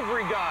pizza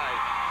delivery guy.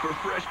 For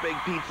fresh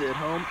baked pizza at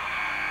home,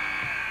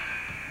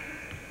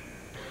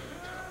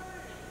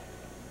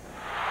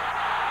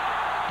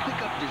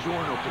 Pick up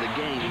DiGiorno for the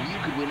game and you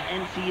could win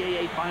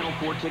NCAA Final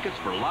Four tickets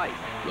for life.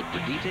 Look for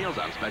details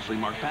on specially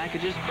marked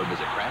packages or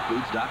visit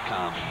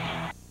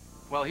craftfoods.com.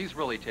 Well, he's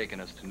really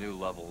taken us to new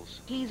levels.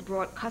 He's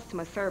brought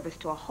customer service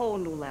to a whole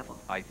new level.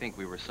 I think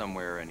we were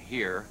somewhere in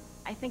here,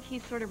 I think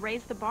he's sort of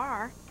raised the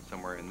bar.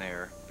 somewhere in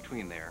there,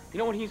 between there. You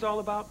know what he's all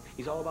about?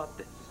 He's all about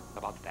this,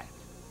 about that.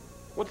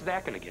 What's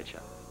that gonna get you?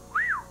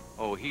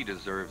 Oh, he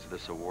deserves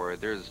this award.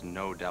 There's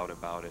no doubt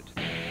about it.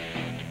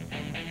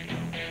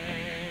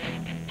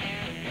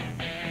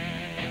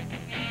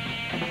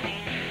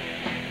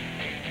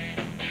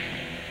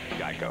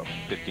 Geico.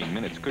 15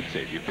 minutes could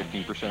save you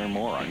 15% or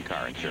more on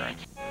car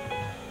insurance.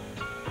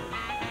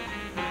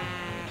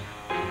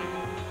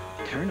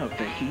 Turn up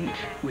the heat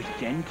with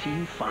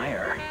Dentyne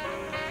Fire.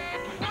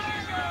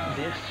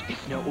 This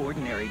is no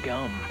ordinary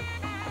gum.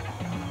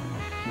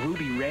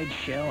 Ruby red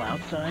shell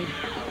outside,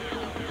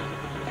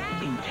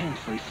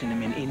 intensely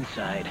cinnamon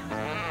inside.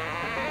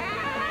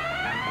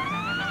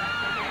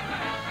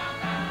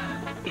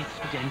 It's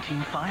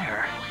Dentyne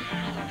Fire.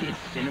 It's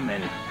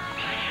cinnamon.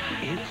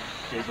 It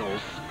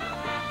sizzles.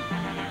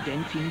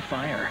 Dentyne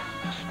Fire.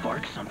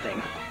 Spark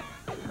something.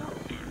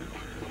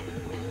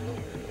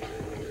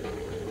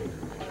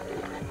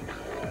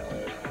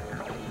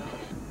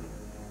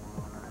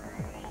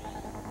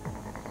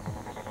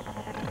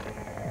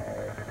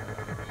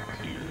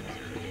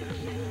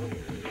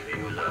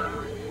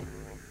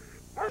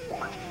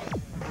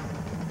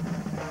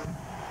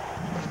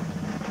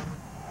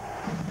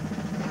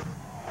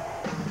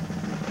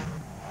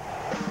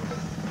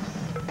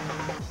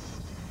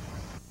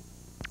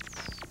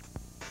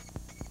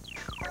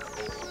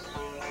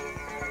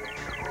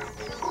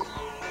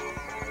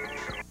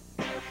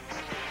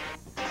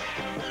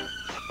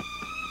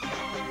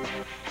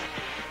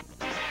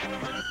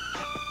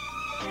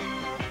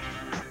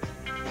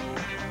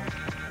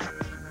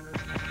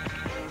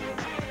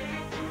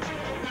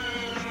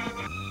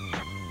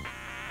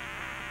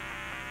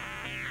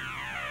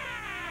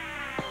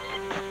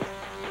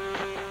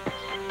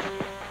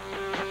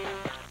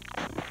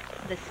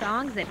 The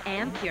songs that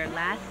amp your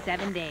last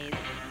 7 days.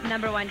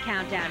 #1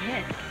 countdown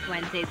hits,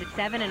 Wednesdays at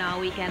 7 and all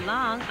weekend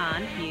long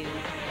on Fuse.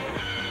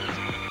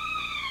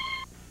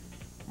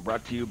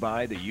 Brought to you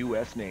by the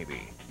U.S.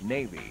 Navy.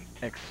 Navy,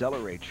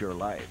 accelerate your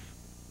life.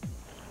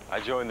 I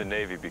joined the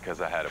Navy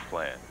because I had a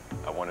plan.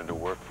 I wanted to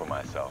work for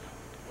myself.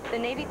 The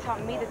Navy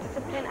taught me the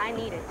discipline I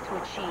needed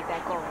to achieve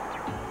that goal.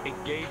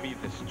 It gave me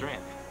the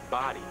strength,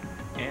 body,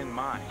 and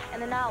mind.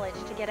 And the knowledge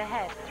to get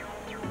ahead.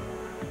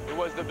 It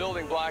was the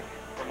building block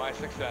for my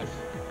success.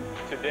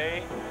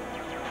 Today,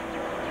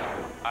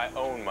 I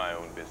own my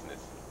own business.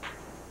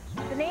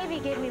 The Navy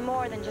gave me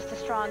more than just a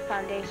strong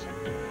foundation.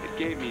 It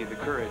gave me the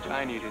courage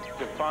I needed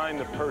to find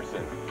the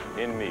person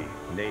in me.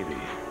 Navy,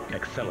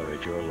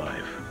 accelerate your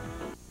life.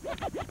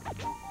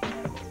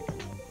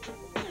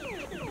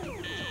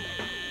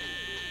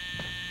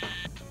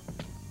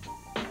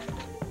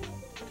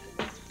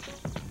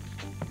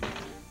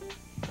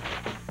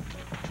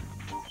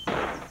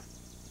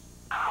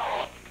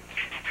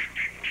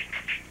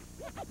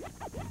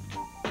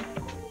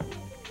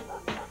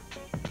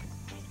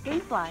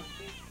 Gamefly.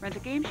 Rent the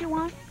games you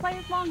want, play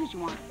as long as you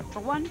want,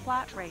 for one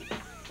flat rate.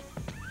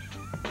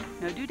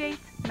 No due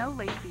dates, no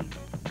late fees.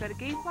 Go to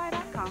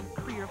Gamefly.com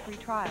for your free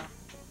trial.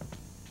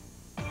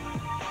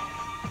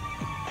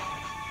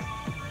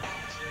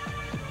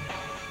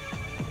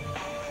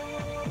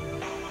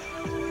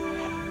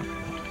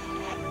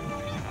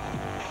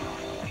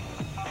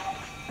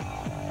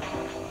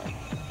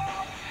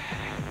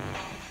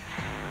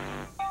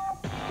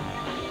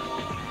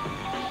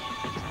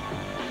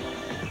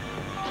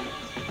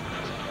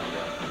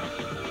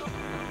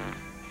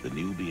 The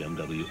new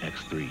BMW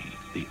X3,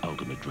 the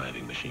ultimate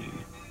driving machine.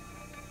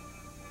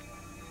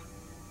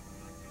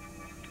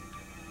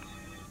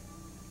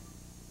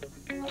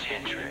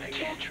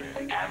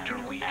 Tantric. After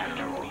we do.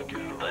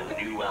 The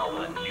new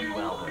album.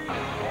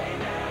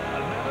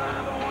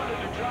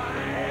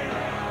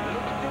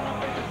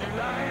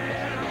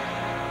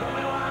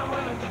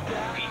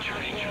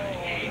 Featuring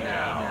Hey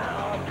Now.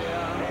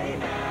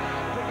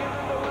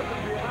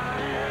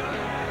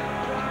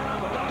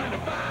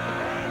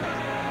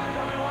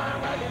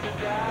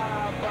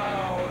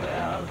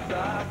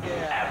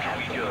 After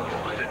We Go,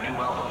 the new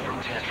album from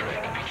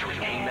Tantric,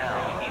 featuring Hey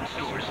Now, in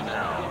stores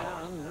now.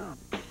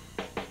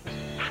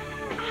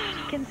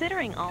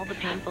 Considering all the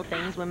painful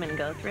things women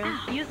go through,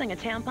 using a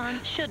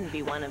tampon shouldn't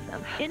be one of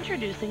them.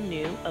 Introducing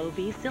new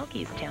OB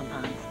Silkies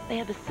tampons. They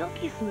have a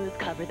silky smooth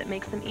cover that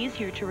makes them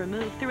easier to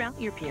remove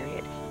throughout your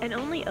period. And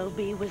only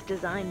OB was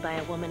designed by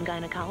a woman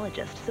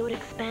gynecologist, so it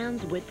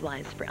expands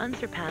widthwise for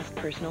unsurpassed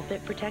personal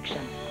fit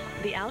protection.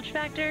 The ouch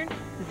factor?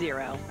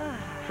 0.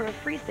 For a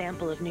free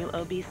sample of new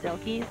OB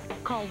Silkies,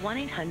 call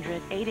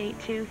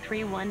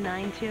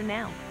 1-800-882-3192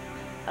 now.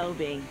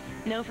 OB.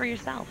 Know for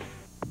yourself.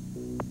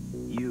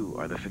 You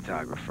are the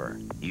photographer.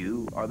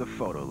 You are the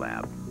photo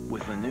lab.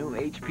 With the new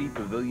HP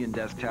Pavilion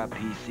desktop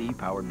PC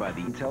powered by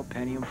the Intel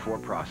Pentium 4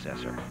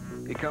 processor.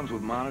 It comes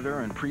with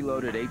monitor and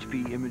preloaded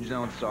HP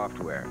ImageZone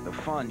software, the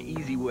fun,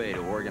 easy way to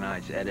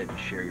organize, edit, and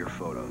share your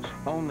photos.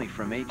 Only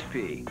from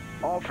HP.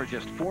 All for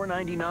just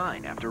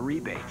 $4.99 after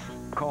rebates.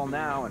 Call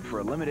now and for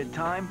a limited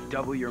time,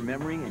 double your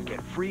memory and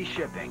get free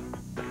shipping.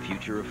 The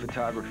future of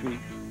photography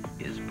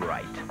is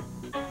bright.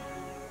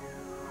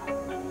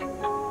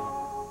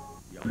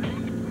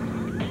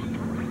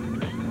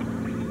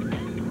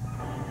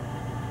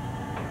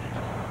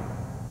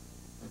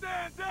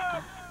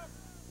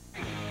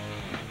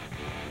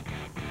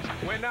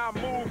 When I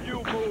move,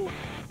 you move.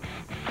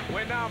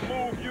 When I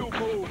move, you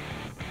move.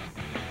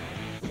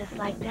 Just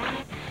like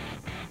that?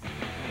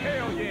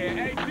 Hell yeah.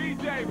 Hey,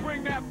 DJ,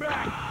 bring that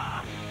back.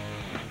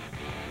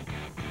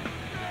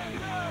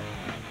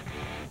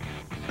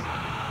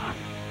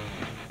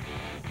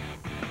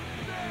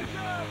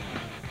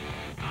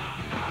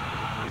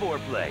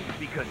 Foreplay,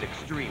 because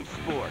extreme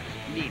sports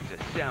needs a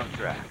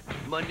soundtrack.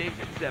 Mondays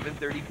at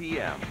 7:30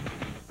 p.m.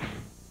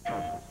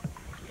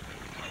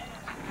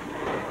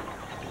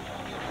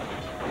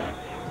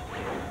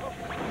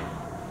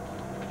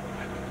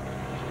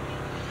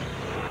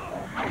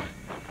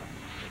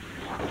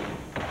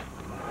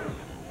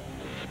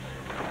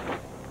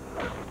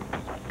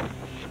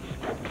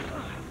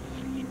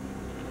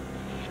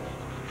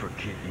 For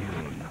Kit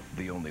Yoon,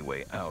 the only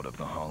way out of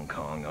the Hong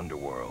Kong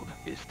underworld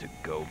is to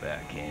go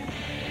back in.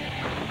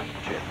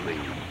 Jet Li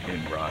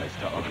in Rise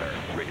to Honor,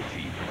 rated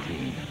T for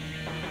teen.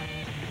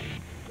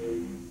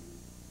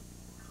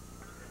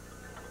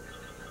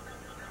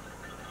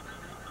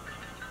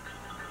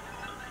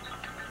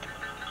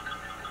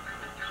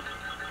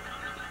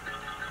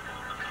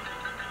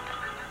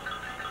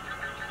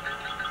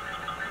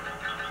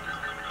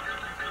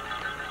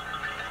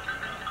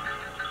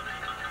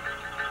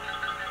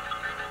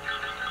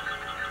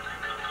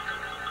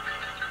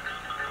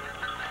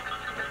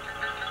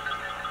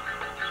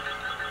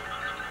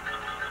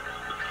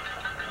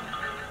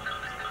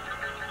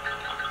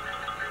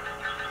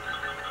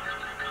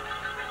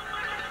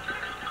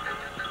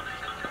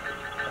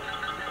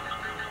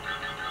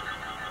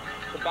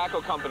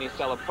 Tobacco companies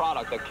sell a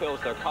product that kills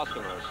their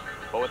customers,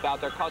 but without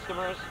their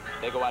customers,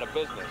 they go out of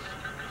business.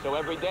 So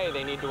every day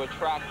they need to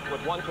attract what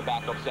one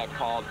tobacco set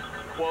called,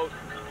 quote,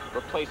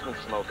 replacement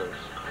smokers.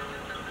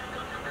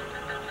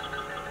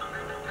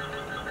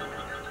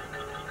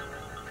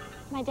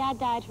 My dad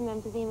died from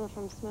emphysema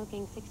from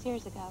smoking 6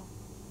 years ago.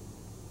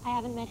 I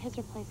haven't met his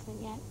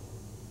replacement yet.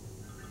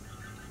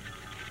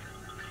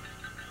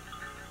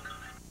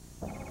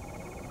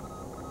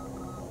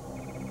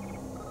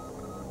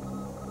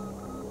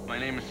 My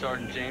name is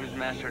Sergeant James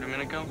Master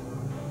Domenico,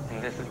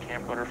 and this is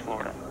Camp Rudder,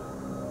 Florida.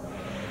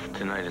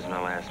 Tonight is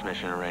my last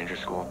mission at Ranger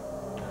School.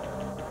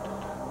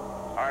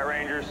 All right,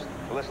 Rangers,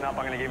 so listen up.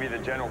 I'm going to give you the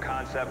general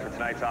concept for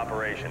tonight's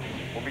operation.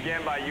 We'll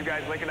begin by you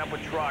guys linking up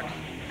with trucks.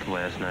 The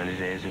last 90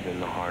 days have been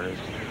the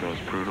hardest,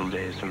 most brutal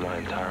days of my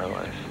entire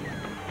life.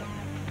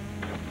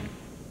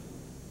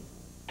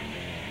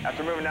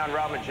 After moving down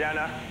Route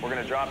Magenta, we're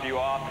going to drop you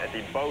off at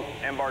the boat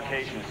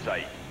embarkation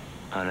site.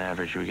 On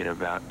average, we get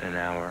about an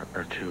hour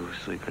or two of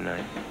sleep a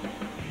night.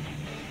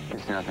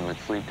 It's nothing but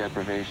sleep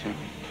deprivation,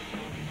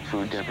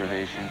 food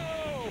deprivation,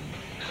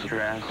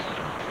 stress.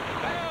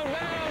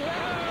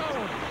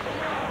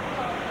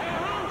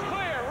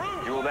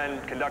 You will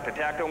then conduct a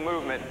tactile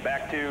movement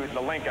back to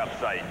the link-up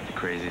site. The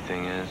crazy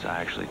thing is,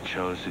 I actually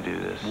chose to do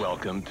this.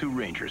 Welcome to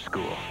Ranger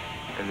School.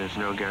 And there's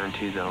no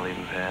guarantee that I'll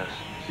even pass.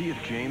 See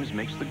if James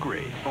makes the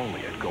grade,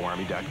 only at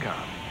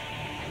GoArmy.com.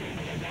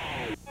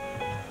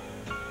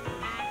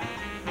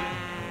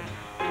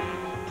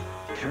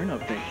 Turn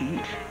up the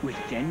heat with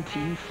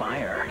Dentyne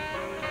Fire.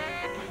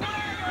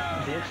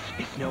 This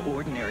is no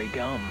ordinary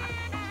gum.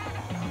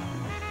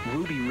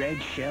 Ruby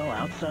red shell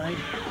outside,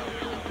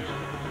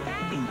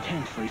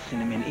 intensely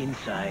cinnamon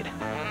inside.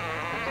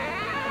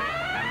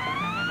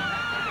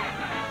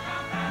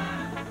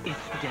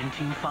 It's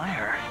Dentyne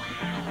Fire.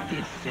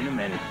 It's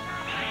cinnamon.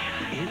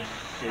 It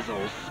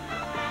sizzles.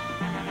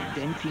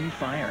 Dentyne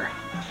Fire.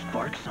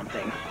 Spark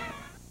something.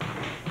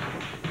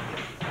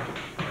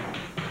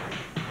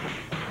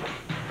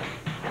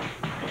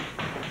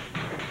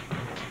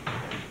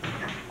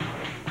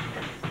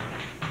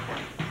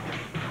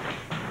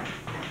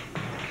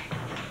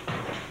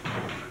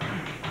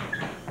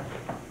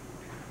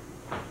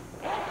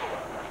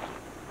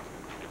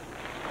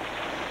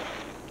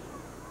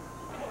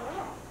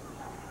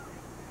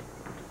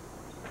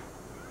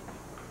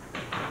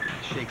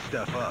 Shake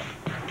stuff up.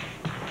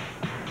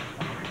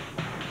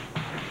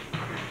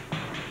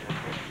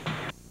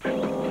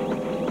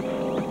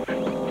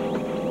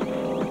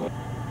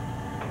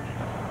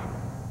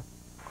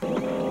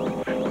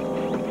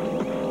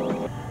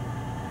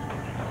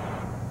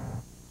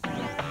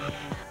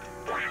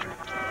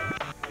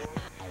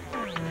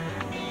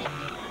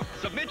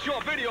 Submit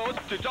your videos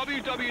to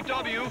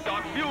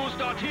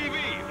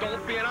www.fuse.tv.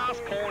 Don't be an ass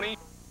pony.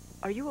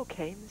 Are you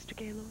okay, Mr.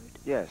 Gaylord?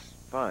 Yes,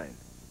 fine.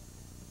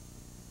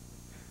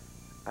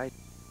 I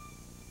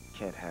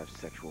can't have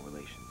sexual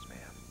relations, ma'am.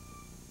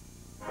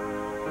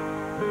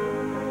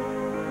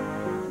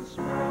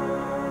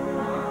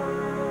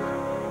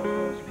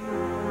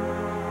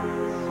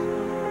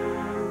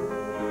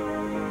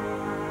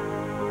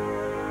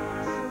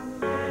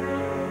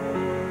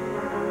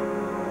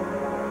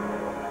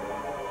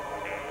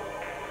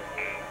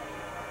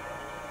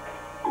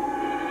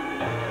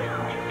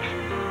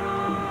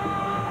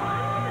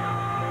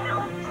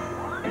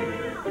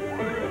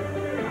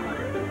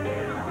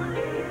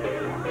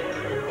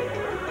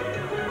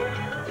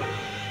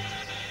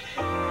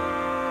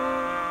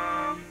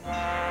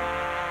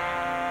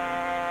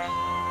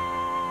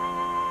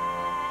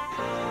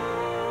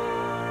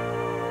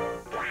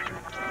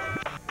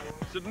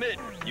 Submit,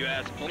 you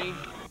ass pony.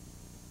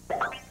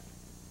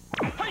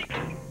 Hey!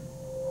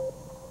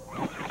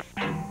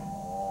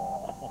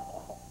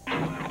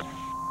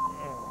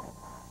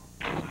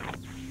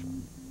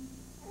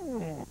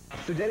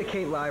 So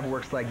Dedicate Live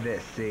works like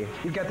this, see?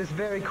 You've got this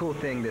very cool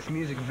thing, this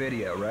music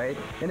video, right?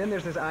 And then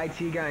there's this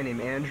IT guy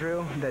named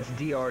Andrew, that's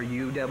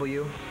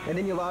D-R-U-W. And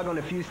then you log on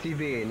to Fuse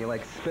TV and you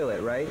like spill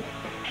it, right?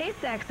 Hey,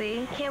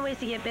 sexy. Can't wait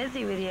to get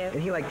busy with you.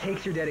 And he like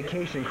takes your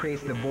dedication and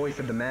creates the voice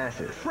of the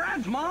masses.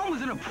 Brad's mom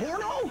was in a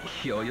porno?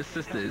 Yo, your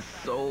sister is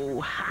so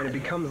hot. And it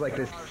becomes like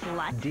this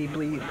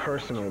deeply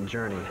personal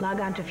journey. Log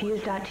on to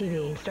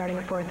Fuse.tv, starting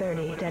at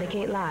 4:30.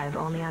 Dedicate Live,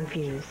 only on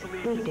Fuse.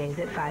 Weekdays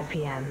at 5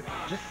 p.m.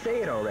 Just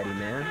say it already,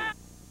 man.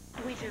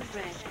 Winter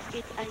bread.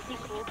 It's icy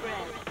cold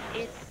bread.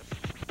 It's...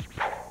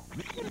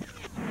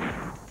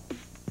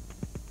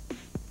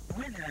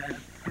 Winter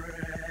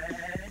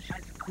fresh,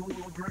 icy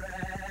cool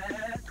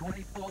bread,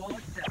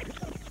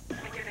 24/7.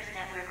 Winter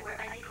Network, where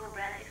icy cold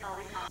bread is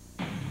always on.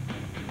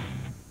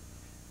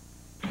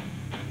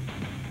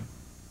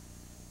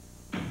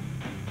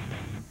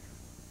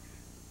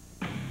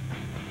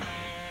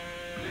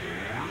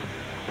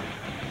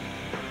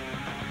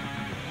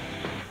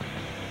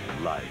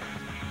 Life.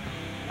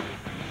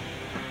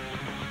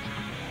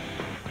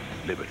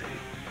 Liberty.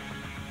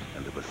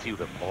 And the pursuit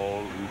of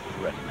all who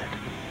threaten it.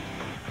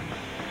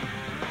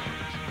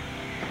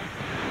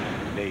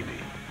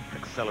 Navy.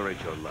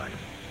 Accelerate your life.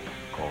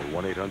 Call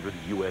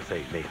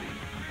 1-800-USA-NAVY.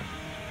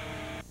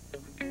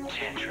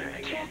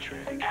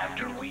 Tantric.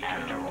 After we do.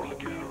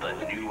 The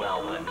new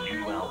album.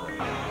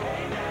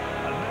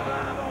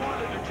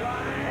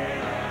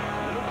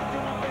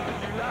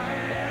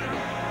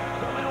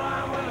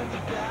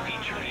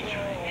 Featuring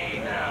Hey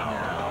Now.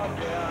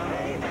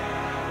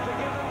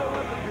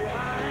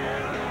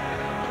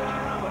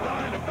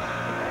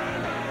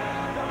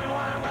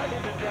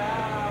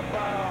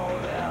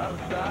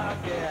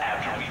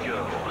 After We Go,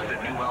 the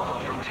new album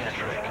from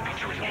Tantric,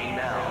 featuring Hey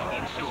Now,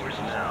 in stores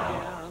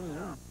now.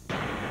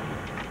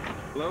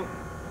 Hello?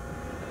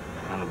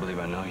 don't believe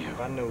I know you.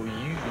 If I know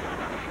you.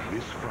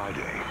 This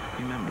Friday.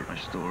 Remember my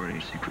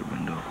story, Secret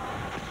Window.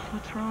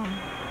 What's wrong?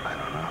 I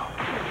don't know.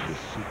 The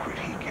secret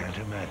he can't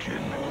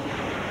imagine.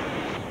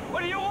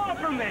 What do you want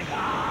from me?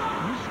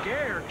 You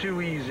scare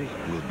too easy.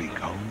 Will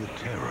become the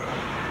terror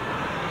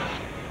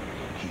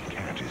he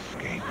can't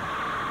escape.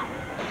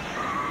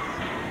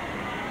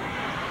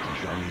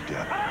 Johnny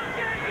Depp. I'll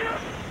get you!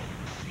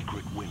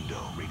 Secret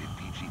Window, rated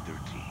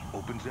PG-13.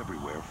 Opens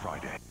everywhere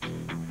Friday.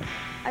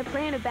 I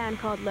play in a band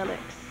called Lilix,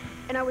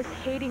 and I was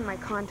hating my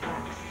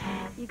contacts.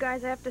 You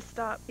guys, I have to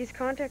stop. These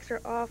contacts are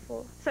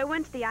awful. So I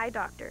went to the eye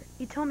doctor.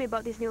 He told me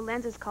about these new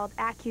lenses called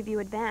AccuView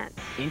Advance.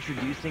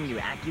 Introducing new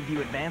AccuView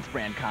Advance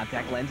brand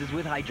contact lenses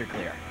with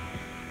HydroClear.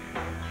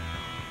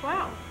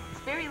 Wow,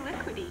 it's very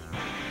liquidy.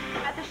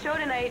 At the show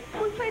tonight,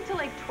 we played till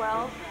like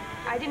 12.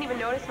 I didn't even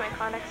notice my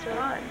contacts were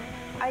on.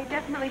 I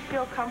definitely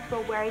feel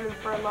comfortable wearing them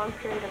for a long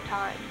period of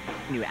time.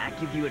 New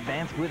AccuView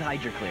Advance with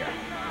HydroClear.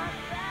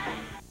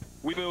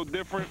 We feel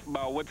different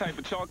about what type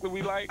of chocolate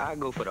we like. I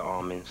go for the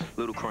almonds.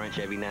 Little crunch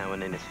every now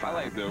and then is fine. I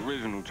like the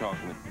original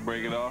chocolate.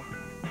 Break it off,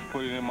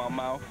 put it in my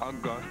mouth. I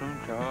got some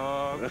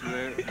chocolate.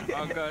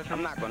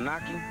 I'm not gonna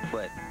knock you,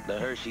 but the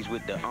Hershey's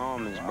with the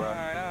almonds, bro. All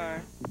right.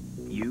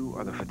 You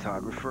are the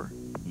photographer.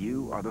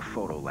 You are the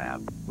photo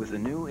lab. With the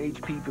new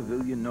HP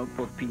Pavilion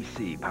Notebook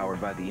PC powered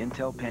by the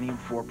Intel Pentium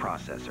 4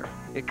 processor.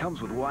 It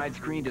comes with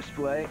widescreen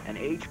display and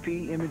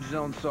HP Image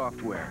Zone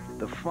software.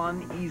 The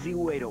fun, easy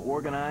way to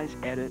organize,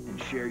 edit, and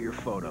share your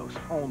photos.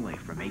 Only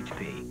from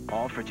HP.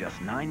 All for just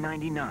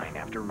 $9.99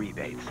 after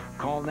rebates.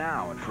 Call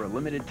now and for a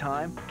limited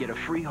time, get a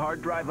free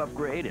hard drive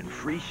upgrade and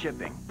free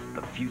shipping.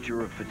 The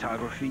future of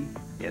photography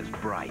is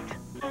bright.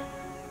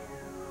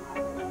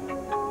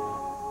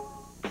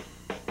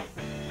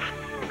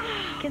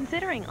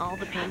 Considering all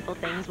the painful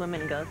things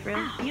women go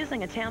through,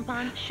 using a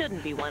tampon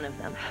shouldn't be one of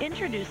them.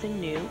 Introducing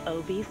new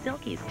OB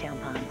Silkies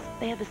tampons.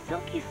 They have a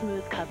silky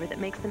smooth cover that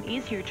makes them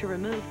easier to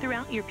remove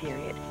throughout your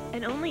period.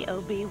 And only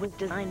OB was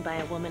designed by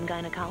a woman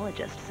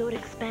gynecologist, so it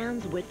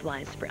expands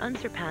widthwise for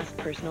unsurpassed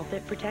personal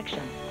fit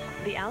protection.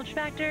 The ouch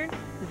factor?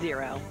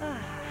 0.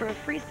 For a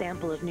free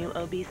sample of new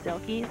OB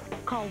Silkies,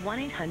 call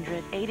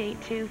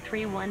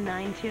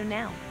 1-800-882-3192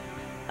 now.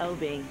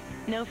 OB.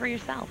 Know for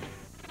yourself.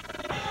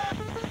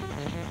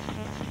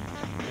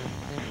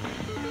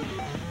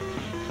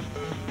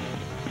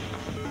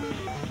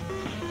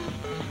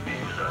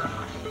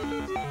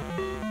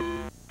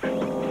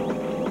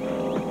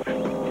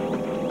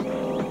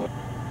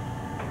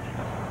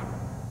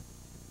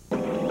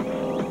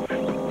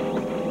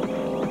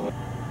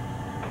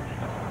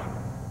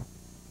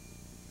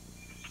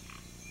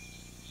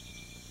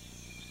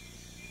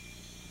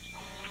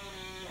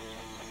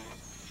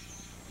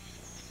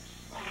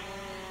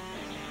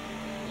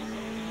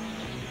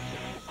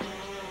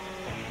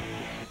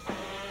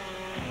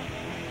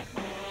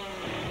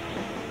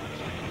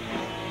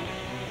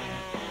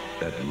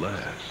 At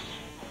last,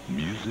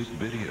 music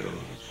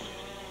videos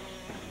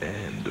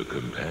and a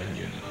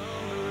companion.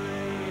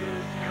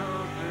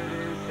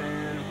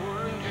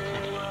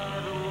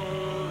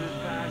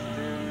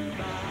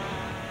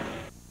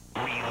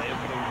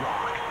 Relive the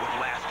rock with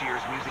last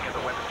year's Music as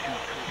a Weapon 2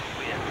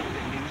 with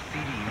the new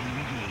CD and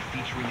DVD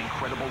featuring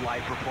incredible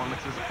live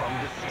performances from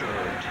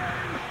Disturbed.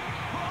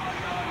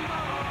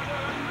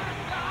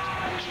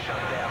 Shut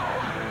down.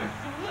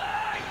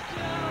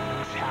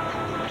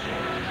 Taproot.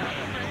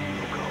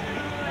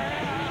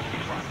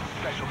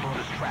 Special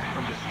bonus track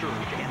from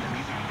Disturbed and the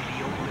music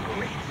video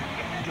Liberate.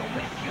 Don't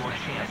miss your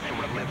chance to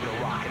relive the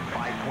rock at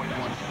 5.1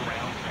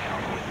 surround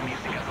sound with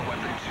Music as a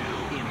Weapon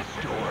 2 in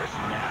stores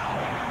now.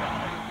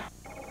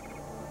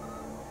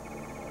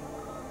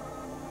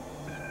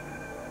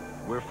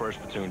 We're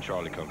 1st Platoon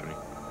Charlie Company,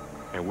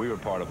 and we were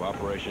part of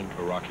Operation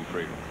Iraqi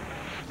Freedom.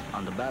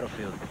 On the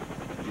battlefield,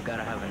 you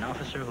gotta have an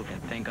officer who can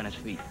think on his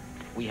feet.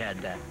 We had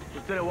that.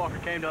 Lieutenant Walker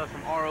came to us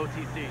from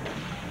ROTC.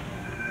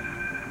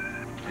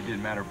 It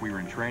didn't matter if we were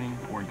in training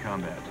or in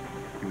combat.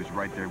 He was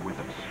right there with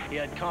us. He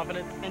had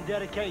confidence and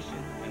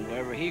dedication. And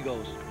wherever he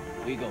goes,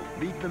 we go.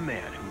 Meet the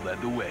man who led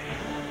the way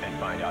and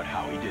find out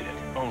how he did it.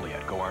 Only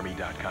at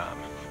GoArmy.com.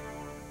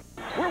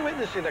 We're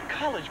witnessing a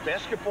college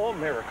basketball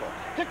miracle.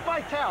 Dick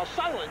Vitale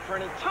silent for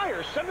an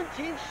entire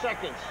 17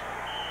 seconds.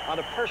 On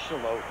a personal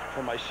note,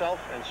 for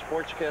myself and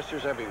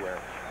sportscasters everywhere,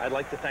 I'd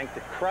like to thank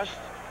the crust,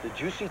 the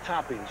juicy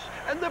toppings,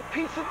 and the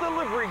pizza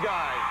delivery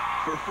guy.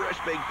 For fresh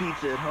baked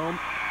pizza at home,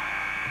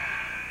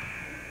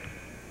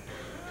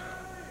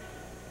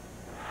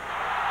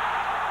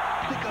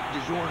 pick up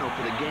DiGiorno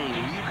for the game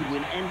and you could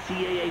win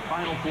NCAA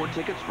Final Four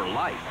tickets for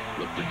life.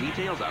 Look for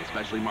details on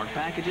specially marked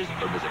packages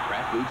or visit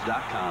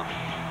craftfoods.com.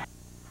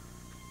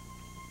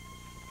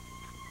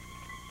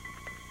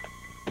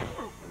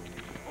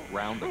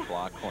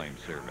 Round-the-clock claim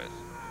service,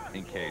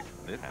 in case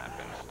this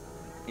happens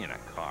in a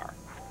car.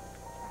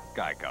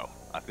 Geico,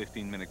 a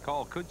 15-minute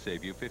call could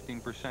save you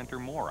 15% or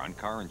more on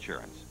car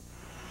insurance.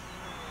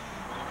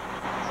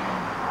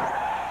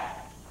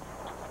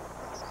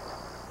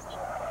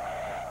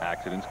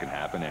 Accidents can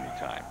happen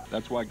anytime.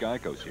 That's why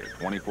Geico's here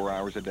 24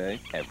 hours a day,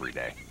 every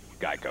day.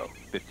 Geico.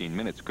 15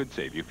 minutes could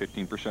save you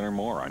 15% or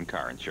more on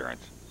car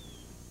insurance.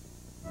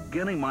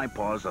 Getting my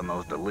paws on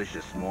those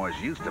delicious s'mores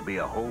used to be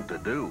a whole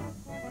to-do.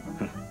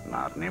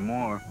 Not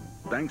anymore.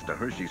 Thanks to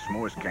Hershey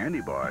S'mores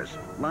candy bars,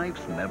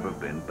 life's never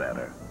been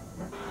better.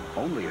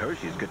 Only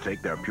Hershey's could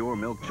take their pure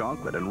milk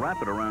chocolate and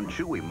wrap it around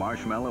chewy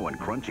marshmallow and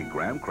crunchy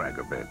graham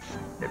cracker bits.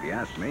 If you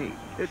ask me,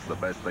 it's the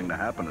best thing to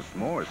happen to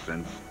s'mores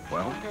since,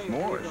 well,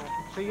 s'mores.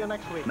 See you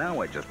next week.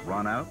 Now I just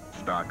run out,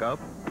 stock up,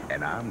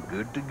 and I'm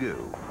good to go.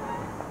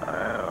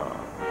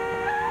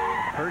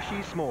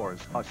 Hershey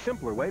S'mores, a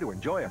simpler way to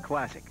enjoy a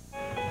classic.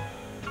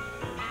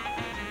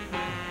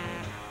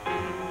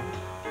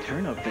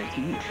 Turn up the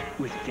heat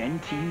with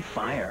Dentyne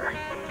Fire.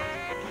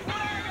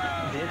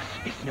 This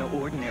is no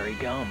ordinary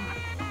gum.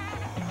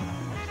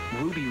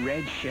 Ruby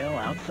red shell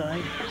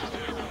outside,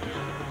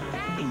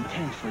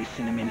 intensely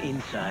cinnamon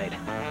inside.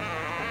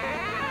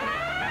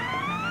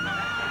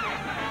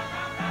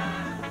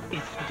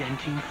 It's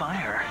Dentyne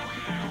Fire.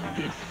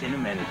 It's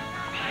cinnamon.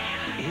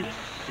 It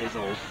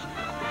sizzles.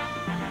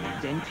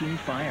 Dentyne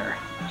Fire.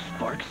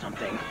 Spark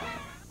something.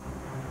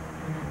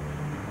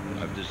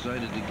 I've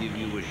decided to give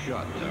you a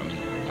shot, Tommy.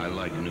 I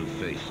like new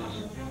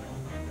faces.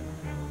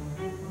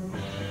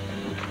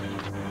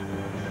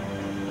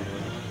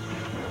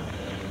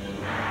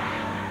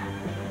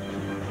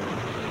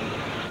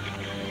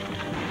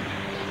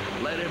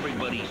 Let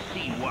everybody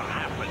see what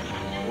happens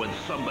when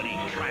somebody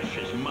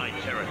trashes my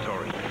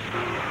territory.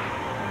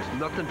 It's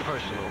nothing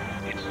personal.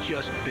 It's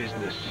just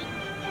business.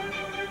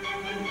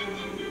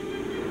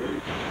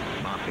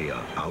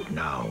 Mafia, out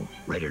now.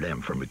 Rated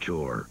M for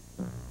mature.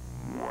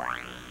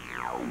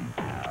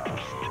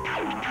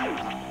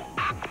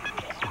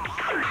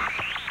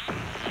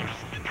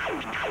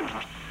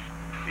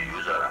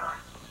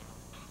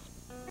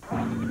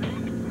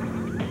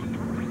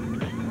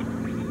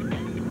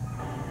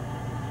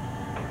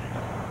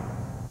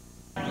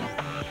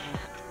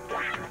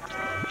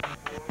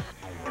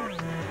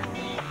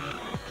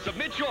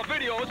 Submit your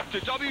videos to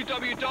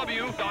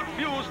www.fuse.tv.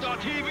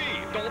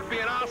 Don't be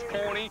an ass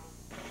pony.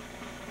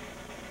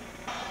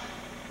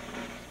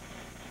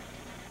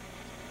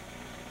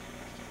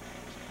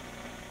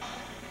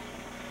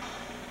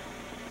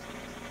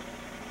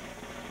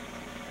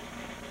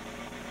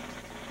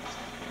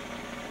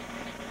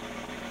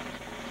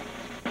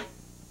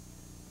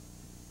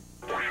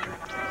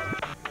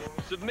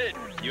 Submit,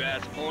 you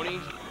ass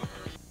ponies.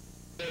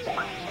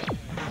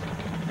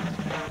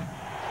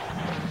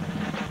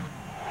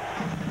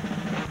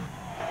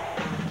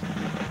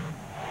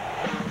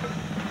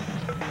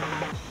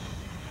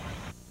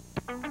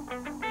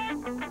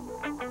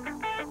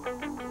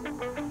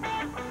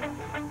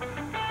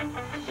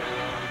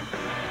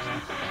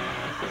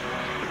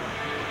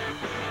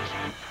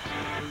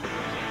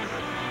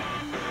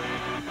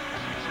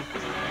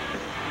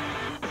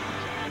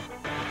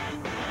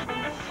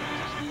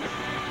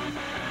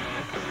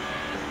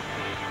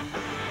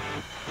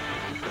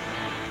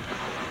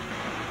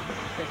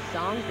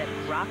 Songs that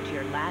rocked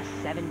your last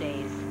 7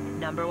 days.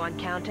 #1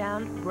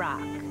 countdown,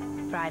 Rock.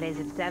 Fridays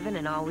at 7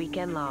 and all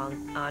weekend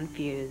long on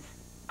Fuse.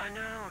 I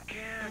know,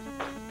 kid.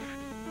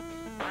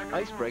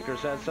 Icebreakers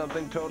has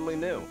something totally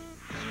new.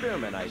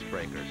 Spearmint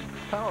Icebreakers.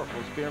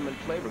 Powerful spearmint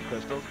flavor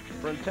crystals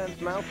for intense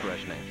mouth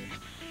freshening.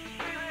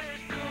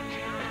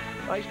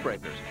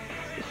 Icebreakers.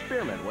 The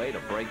spearmint way to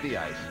break the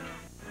ice.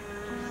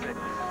 6,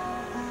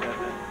 7.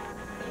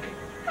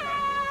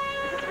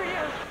 This is for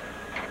you.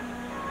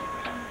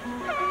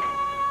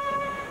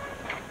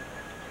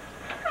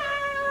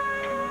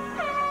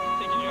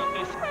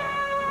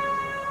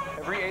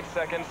 Every 8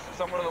 seconds,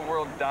 someone in the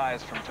world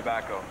dies from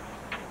tobacco.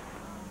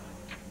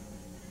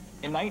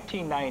 In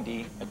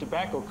 1990, a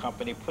tobacco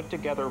company put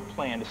together a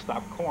plan to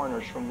stop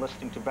coroners from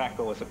listing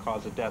tobacco as a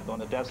cause of death on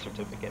the death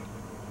certificate.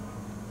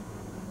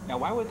 Now,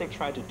 why would they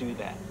try to do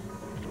that?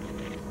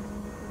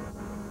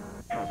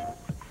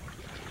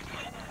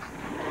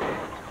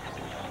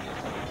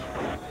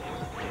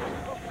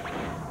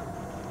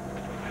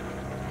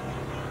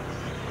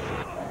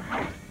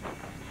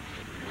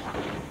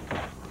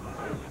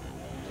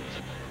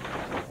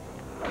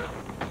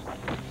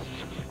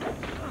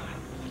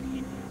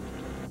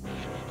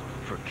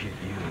 For Kit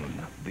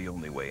Yoon, the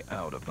only way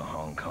out of the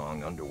Hong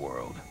Kong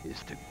underworld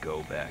is to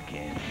go back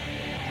in.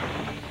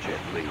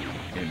 Jet Li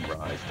in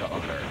Rise to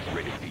Honor,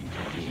 rated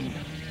PG-13.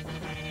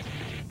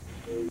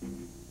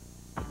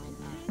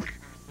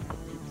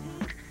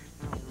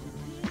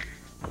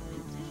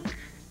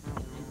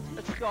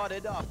 Start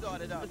it up.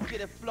 Let's get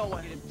it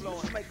flowing.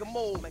 Let's make a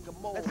move.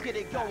 Let's get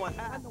it going.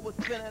 I know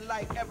it's feeling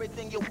like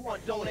everything you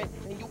want, don't it?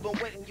 And you've been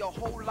waiting your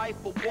whole life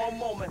for one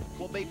moment.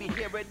 Well, baby,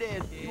 here it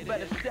is. You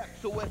better step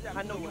to it.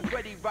 I know you're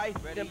ready, right?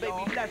 Then,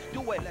 baby, let's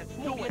do it.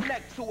 Move your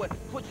neck to it.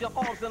 Put your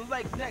arms and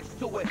legs next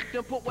to it.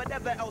 Then put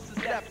whatever else is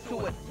left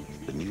to it.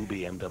 The new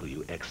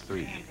BMW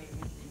X3,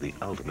 the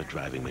ultimate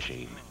driving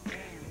machine.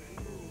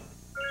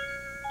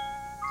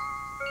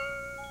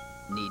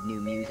 Need new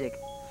music?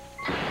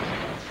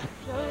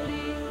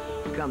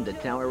 Come to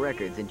Tower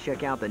Records and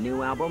check out the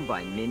new album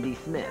by Mindy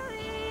Smith.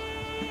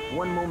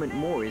 One Moment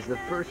More is the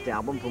first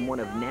album from one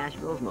of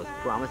Nashville's most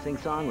promising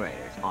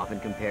songwriters, often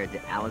compared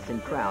to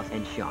Alison Krauss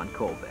and Sean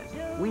Colvin.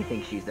 We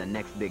think she's the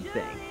next big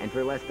thing, and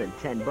for less than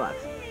 $10,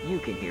 you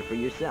can hear for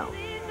yourself.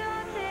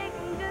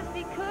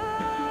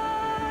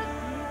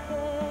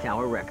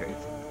 Tower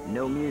Records.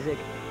 No music,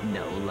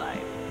 no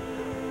life.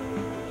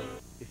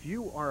 If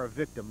you are a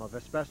victim of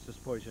asbestos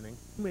poisoning,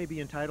 you may be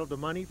entitled to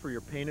money for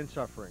your pain and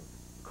suffering.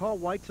 Call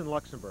Whites in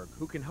Luxembourg,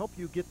 who can help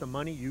you get the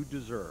money you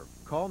deserve.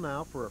 Call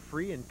now for a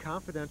free and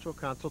confidential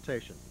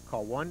consultation.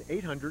 Call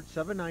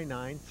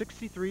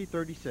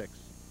 1-800-799-6336.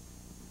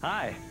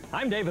 Hi,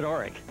 I'm David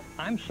Orick.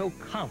 I'm so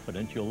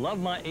confident you'll love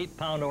my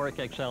 8-pound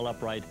Orick XL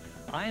upright,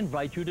 I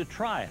invite you to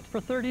try it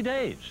for 30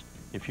 days.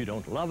 If you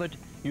don't love it,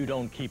 you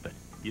don't keep it.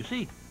 You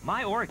see,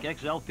 my Orick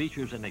XL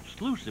features an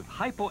exclusive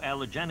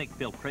hypoallergenic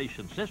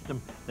filtration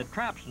system that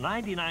traps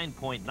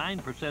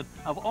 99.9%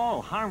 of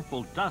all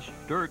harmful dust,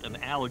 dirt,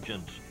 and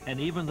allergens. And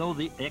even though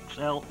the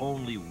XL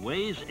only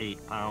weighs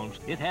 8 pounds,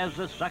 it has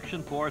the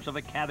suction force of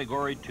a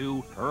Category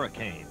 2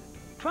 hurricane.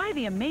 Try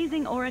the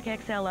amazing Orick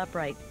XL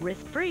Upright,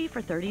 risk-free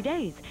for 30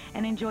 days,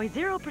 and enjoy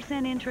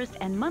 0% interest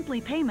and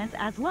monthly payments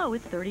as low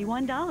as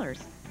 $31.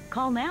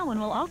 Call now and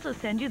we'll also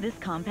send you this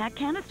compact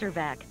canister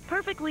vac,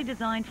 perfectly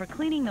designed for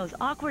cleaning those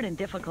awkward and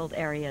difficult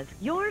areas.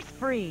 Yours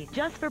free,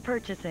 just for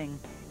purchasing.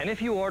 And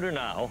if you order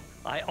now,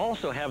 I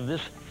also have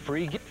this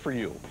free gift for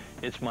you.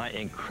 It's my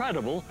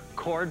incredible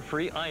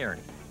cord-free iron.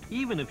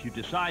 Even if you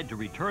decide to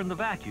return the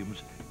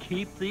vacuums,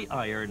 keep the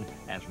iron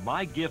as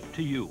my gift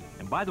to you.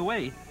 And by the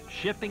way,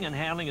 shipping and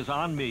handling is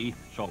on me,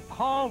 so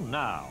call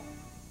now.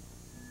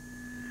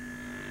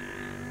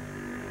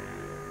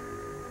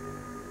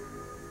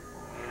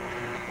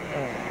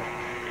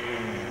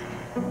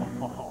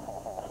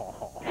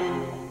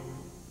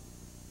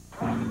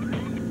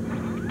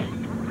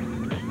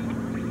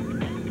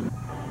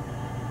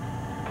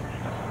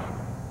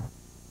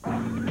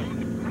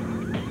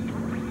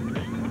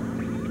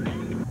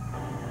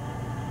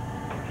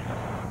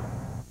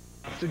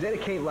 So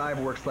Dedicate Live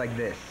works like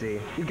this, see?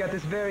 You've got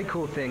this very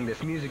cool thing,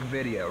 this music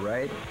video,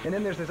 right? And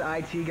then there's this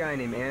IT guy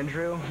named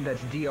Andrew,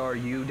 that's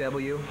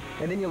D-R-U-W.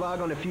 And then you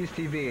log on to Fuse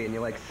TV and you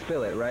like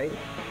spill it, right?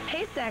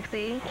 Hey,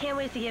 sexy. Can't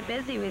wait to get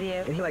busy with you.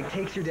 And he like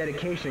takes your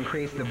dedication and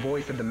creates the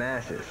voice of the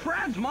masses.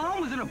 Brad's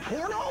mom was in a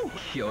porno?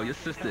 Yo, your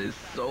sister is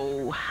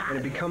so hot. And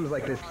it becomes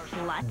like this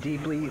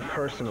deeply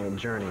personal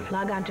journey.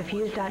 Log on to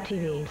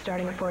Fuse.tv,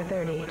 starting at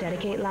 4:30.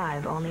 Dedicate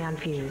Live, only on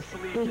Fuse.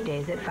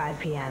 Weekdays at 5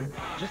 p.m.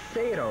 Just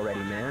say it already,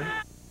 man.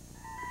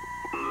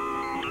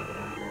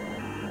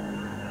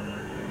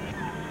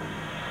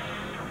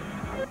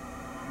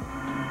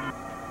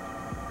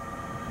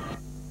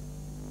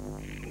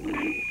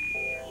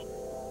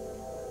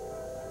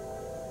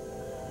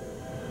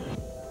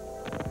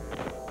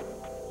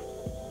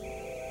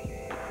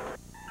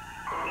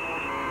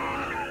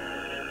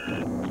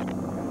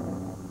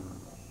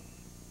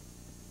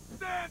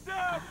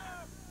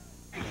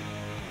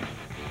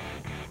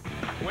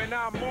 When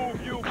I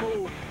move, you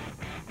move.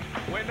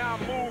 When I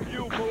move,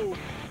 you move.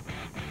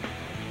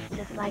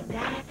 Just like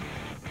that?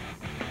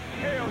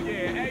 Hell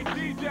yeah. Hey,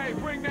 DJ,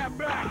 bring that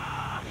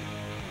back.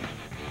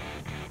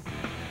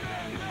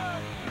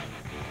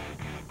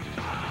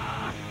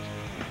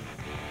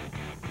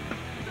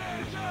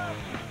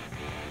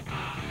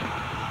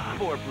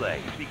 Foreplay,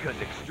 because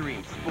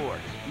extreme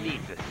sports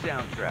needs a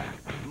soundtrack.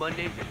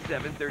 Mondays at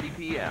 7:30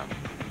 p.m.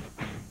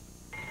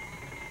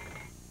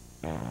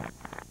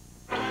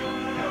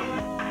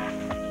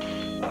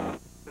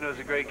 It was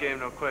a great game,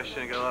 no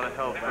question. Got a lot of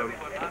help from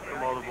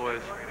all the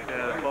boys.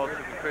 Yeah, the ball took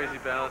a crazy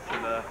bounce,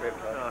 and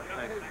thanks. I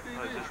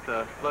was just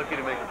lucky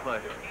to make the play.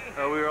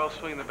 We were all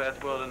swinging the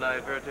bats well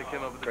tonight. Verite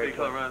came up with a big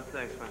home run.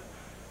 Thanks, man.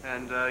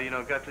 And, you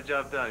know, got the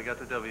job done. Got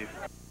the W.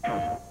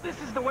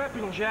 This is the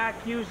weapon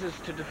Jack uses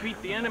to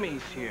defeat the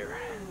enemies here.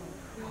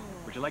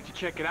 Would you like to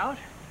check it out?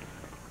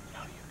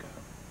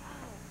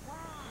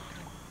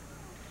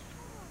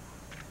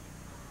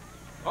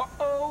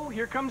 Uh-oh,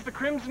 here comes the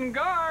Crimson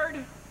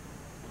Guard.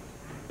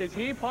 Is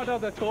he part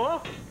of the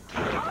tour?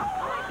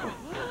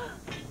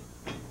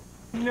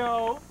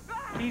 No,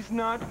 he's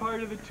not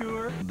part of the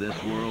tour.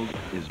 This world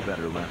is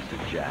better left to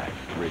Jack,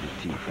 rated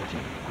T for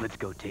Teen. Let's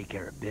go take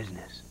care of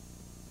business.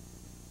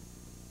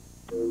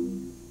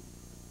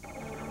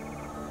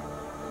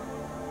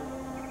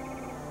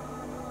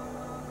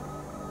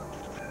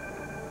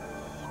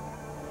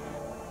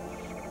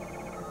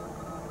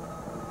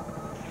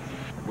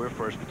 We're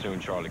 1st Platoon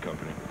Charlie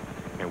Company,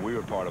 and we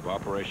were part of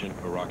Operation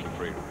Iraqi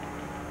Freedom.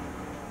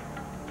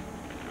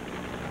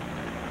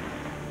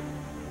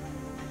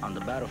 On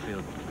the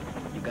battlefield,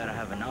 you gotta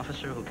have an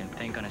officer who can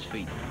think on his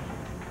feet.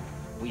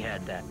 We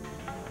had that.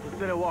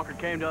 Lieutenant Walker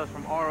came to us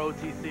from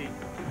ROTC.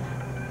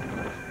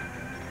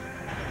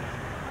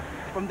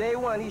 From day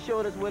one, he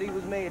showed us what he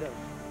was made of.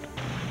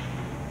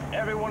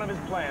 Every one of his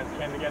plans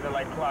came together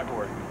like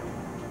clockwork.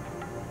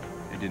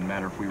 It didn't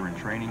matter if we were in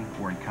training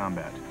or in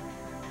combat.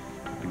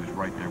 He was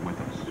right there with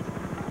us.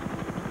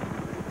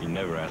 He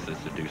never asked us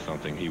to do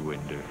something he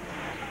wouldn't do.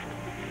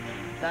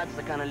 That's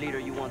the kind of leader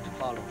you want to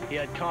follow. He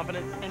had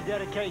confidence and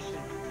dedication,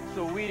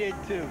 so we did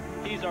too.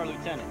 He's our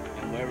lieutenant.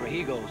 And wherever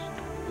he goes,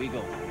 we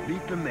go.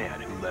 Meet the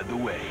man who led the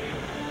way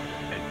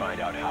and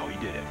find out how he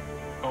did it.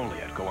 Only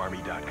at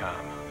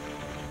GoArmy.com.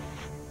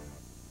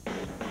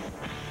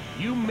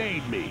 You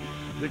Made Me,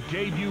 the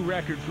debut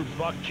record for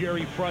Buck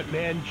Cherry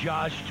frontman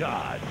Josh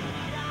Todd.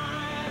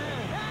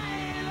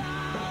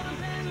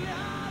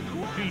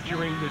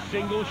 Featuring the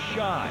single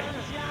Shine.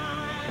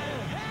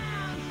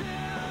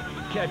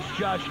 Catch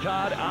Josh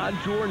Todd on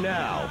tour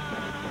now.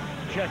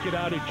 Check it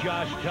out at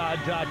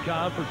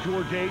joshtodd.com for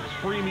tour dates,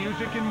 free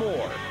music, and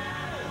more.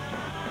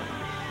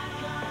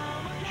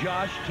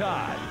 Josh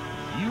Todd,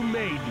 You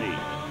Made Me.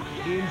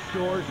 In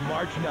stores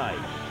March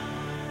 9th.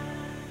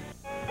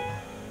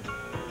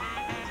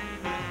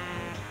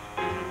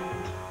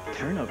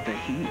 Turn up the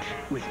heat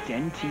with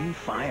Dentyne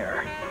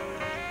Fire.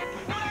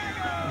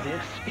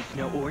 This is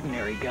no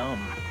ordinary gum.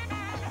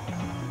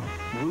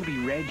 Ruby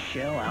red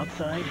shell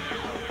outside,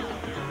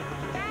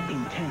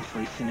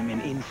 intensely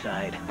cinnamon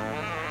inside.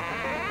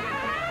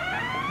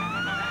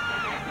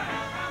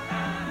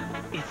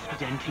 It's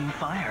Dentyne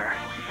Fire.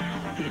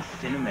 It's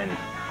cinnamon.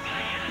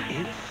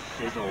 It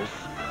sizzles.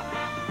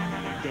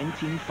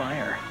 Dentyne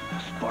Fire.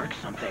 Spark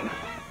something.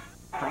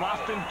 From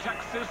Austin,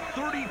 Texas,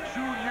 32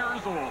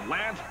 years old,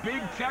 Lance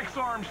Big Tex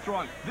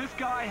Armstrong. This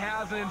guy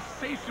has an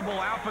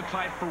insatiable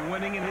appetite for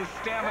winning, and his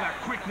stamina,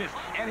 quickness,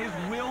 and his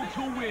will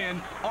to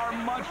win are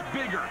much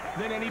bigger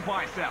than any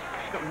bicep.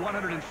 At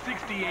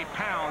 168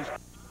 pounds.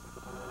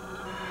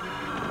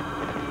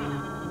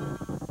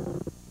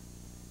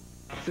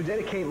 So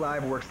Dedicate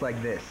Live works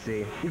like this,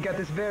 see? You've got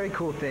this very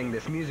cool thing,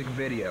 this music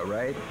video,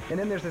 right? And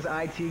then there's this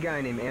IT guy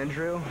named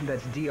Andrew,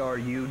 that's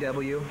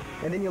D-R-U-W.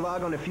 And then you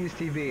log on to Fuse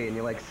TV and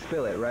you like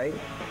spill it, right?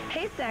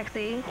 Hey,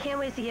 sexy. Can't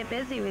wait to get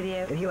busy with you.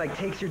 And he like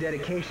takes your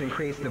dedication and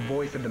creates the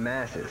voice of the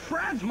masses.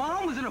 Brad's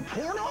mom was in a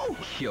porno?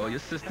 Yo, your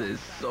sister is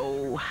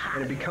so hot.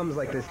 And it becomes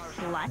like this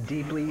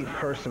deeply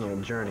personal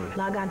journey.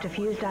 Log on to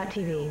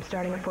Fuse.tv,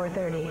 starting at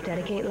 4:30.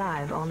 Dedicate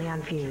Live, only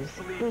on Fuse.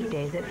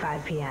 Weekdays at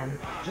 5 p.m.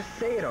 Just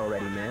say it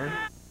already, man.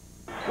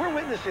 We're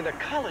witnessing a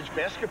college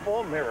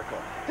basketball miracle.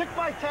 Dick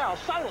Vitale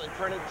silent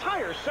for an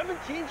entire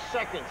 17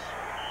 seconds.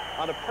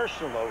 On a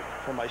personal note,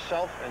 for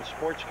myself and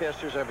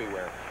sportscasters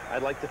everywhere,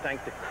 I'd like to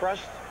thank the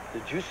crust, the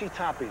juicy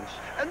toppings,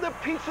 and the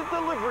pizza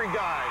delivery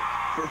guy.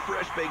 For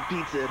fresh baked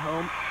pizza at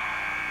home,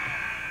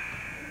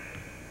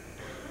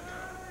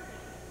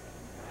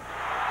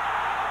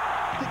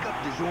 pick up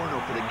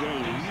DiGiorno for the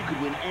game and you could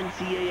win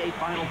NCAA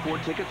Final Four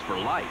tickets for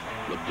life.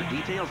 Look for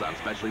details on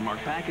specially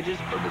marked packages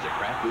or visit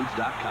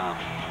craftfoods.com.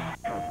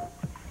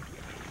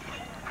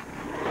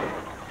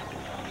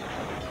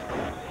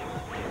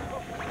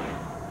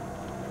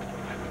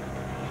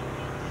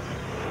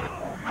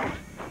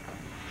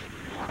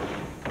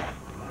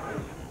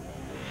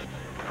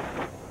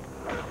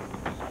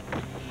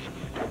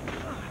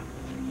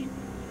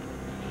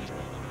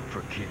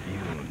 For Kit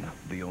Yoon,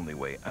 the only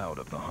way out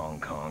of the Hong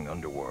Kong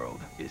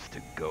underworld is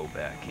to go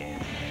back in.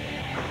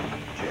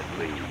 Jet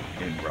Li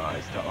in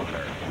Rise to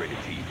Honor, rated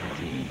T for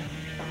teen.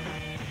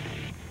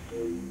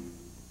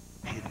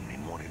 Hidden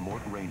in one of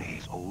Mort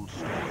Rainey's old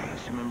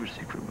stories. Remember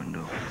Secret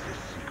Window? Is a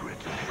secret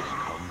that has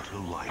come to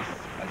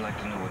life. I'd like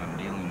to know what I'm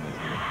dealing with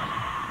here.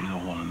 You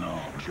don't want to know.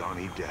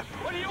 Johnny Depp.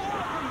 What do you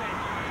want from me?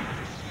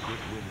 The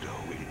Secret Window,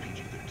 rated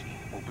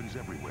PG-13, opens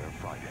everywhere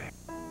Friday.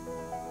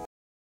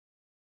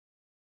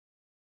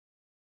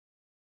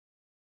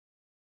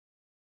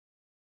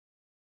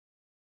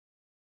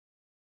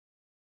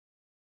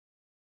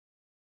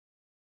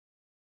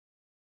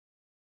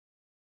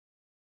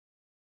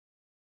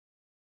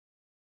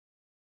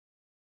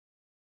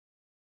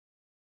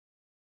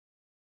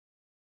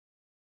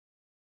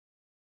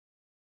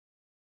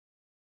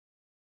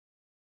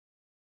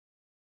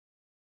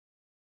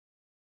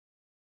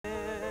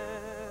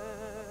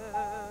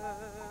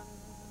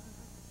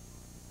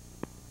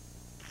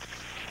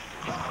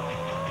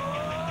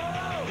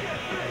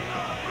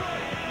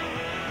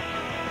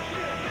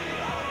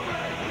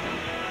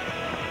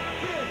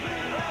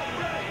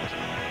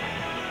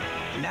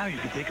 Now you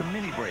can take a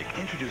mini break.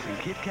 Introducing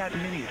Kit Kat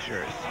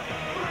Miniatures.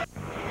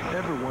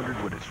 Ever wondered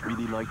what it's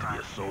really like to be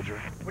a soldier?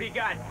 What do you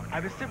got? I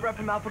have a sit rep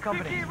from Alpha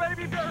Company. 15, ready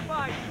to be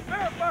verified.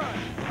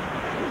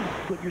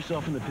 Verified. Put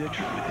yourself in the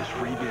picture with this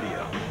free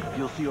video.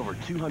 You'll see over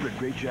 200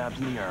 great jobs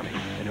in the Army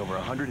and over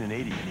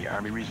 180 in the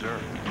Army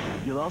Reserve.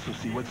 You'll also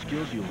see what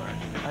skills you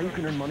learned, how you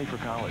can earn money for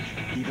college,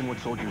 even what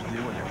soldiers do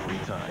in their free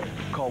time.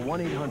 Call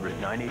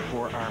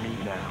 1-800-984-ARMY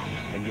now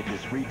and get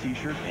this free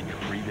t-shirt and your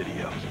free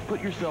video.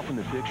 Put yourself in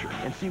the picture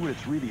and see what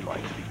it's really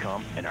like to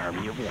become an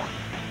Army of One.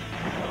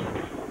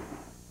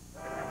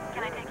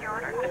 Can I take your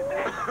order?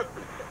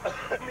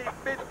 Give me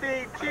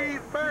 15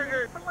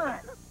 cheeseburgers. Come on.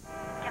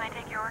 Can I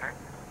take your order?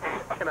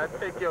 Can I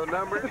take your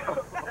number? Can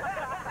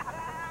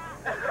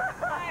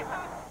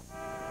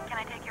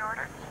I take your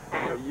order?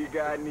 You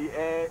got any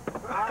eggs?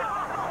 Can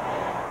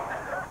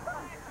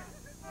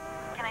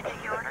I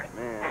take your order?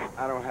 Man,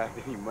 I don't have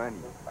any money.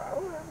 I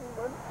don't have any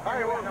money. All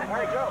right, well, all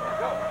right, go.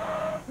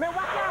 Man,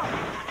 watch out!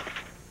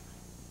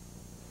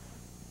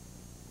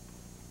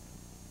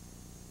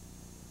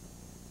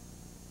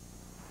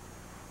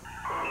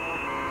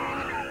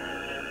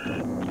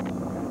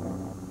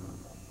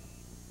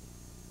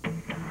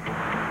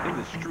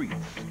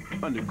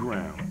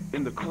 underground,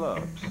 in the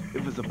clubs.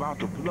 If it's about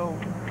to blow,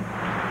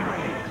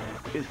 man,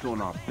 it's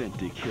on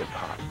authentic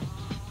hip-hop.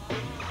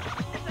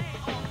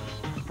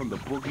 From the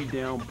boogie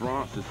down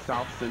Bronx to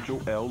South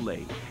Central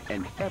LA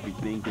and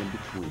everything in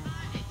between.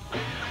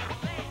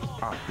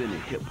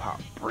 Authentic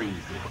hip-hop brings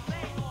it.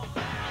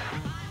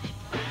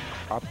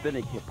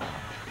 Authentic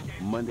hip-hop,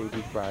 Monday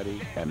through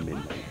Friday at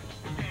midnight.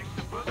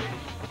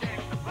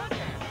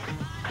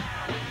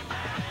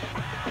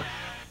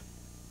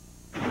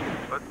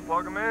 Let's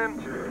plug them in.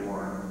 Check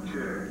one,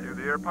 check. Do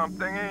the air pump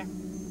thingy.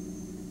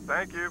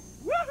 Thank you.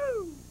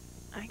 Woohoo!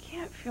 I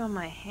can't feel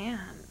my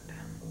hand.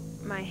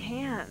 My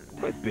hand.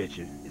 Quit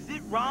bitching. Is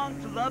it wrong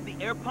to love the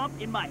air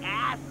pump in my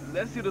ass?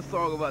 Let's hear the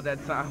song about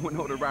that time when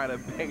Oda Rider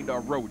banged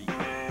our roadie.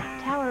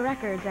 Tower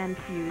Records and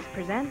Fuse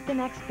present the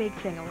Next Big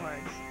Thing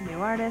Awards.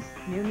 New artists,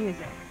 new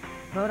music.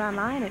 Vote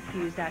online at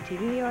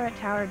fuse.tv or at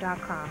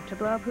tower.com to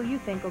blow up who you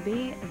think will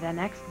be the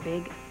next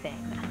big thing.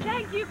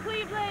 Thank you,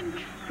 Cleveland.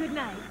 Good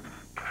night.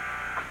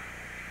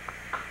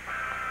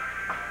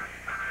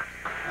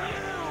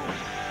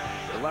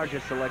 The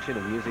largest selection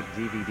of music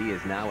DVD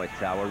is now at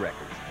Tower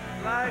Records.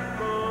 Like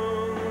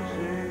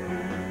Moses,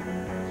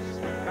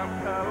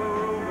 come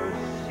over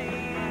the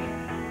sea.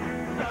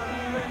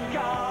 Thunder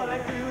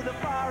calling to the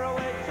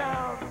faraway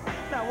town.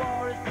 Now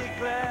war is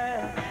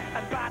declared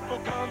and battle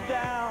come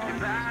down.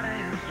 That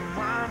is the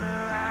wonder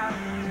I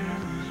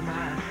lose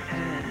my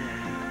head.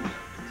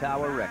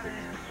 Tower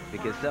Records,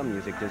 because some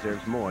music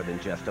deserves more than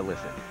just a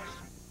listen.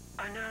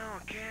 I know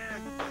I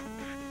can't.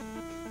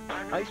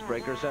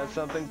 Icebreakers has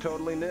something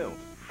totally new.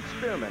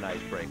 Spearmint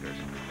Icebreakers.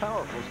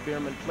 Powerful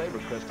spearmint flavor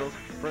crystals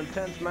for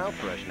intense mouth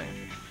freshening.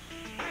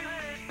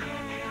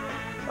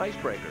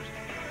 Icebreakers.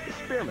 The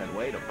spearmint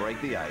way to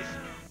break the ice.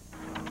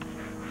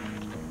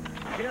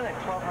 You know that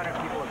 1,200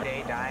 people a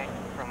day die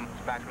from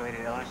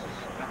tobacco-related illnesses?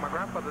 My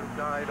grandfather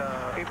died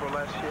April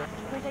last year.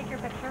 Can we take your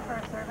picture for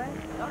our survey?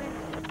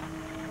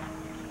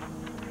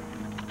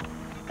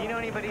 Do you know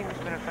anybody who's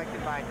been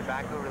affected by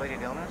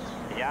tobacco-related illness?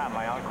 Yeah,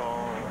 my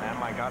uncle and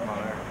my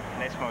godmother.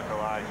 They smoked a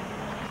lot.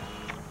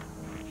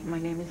 My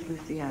name is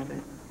Lucy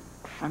Abbott.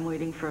 I'm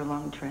waiting for a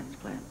lung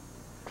transplant.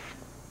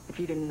 If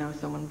you didn't know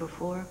someone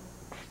before,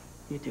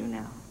 you do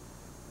now.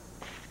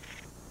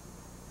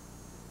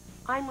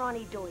 I'm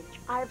Ronnie Deutsch.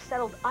 I have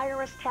settled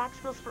IRS tax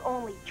bills for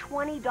only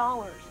 $20.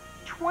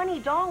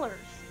 $20!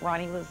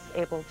 Ronnie was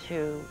able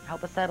to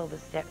help us settle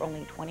this debt for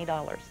only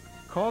 $20.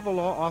 Call the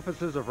law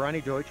offices of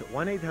Ronnie Deutsch at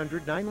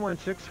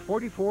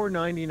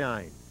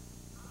 1-800-916-4499.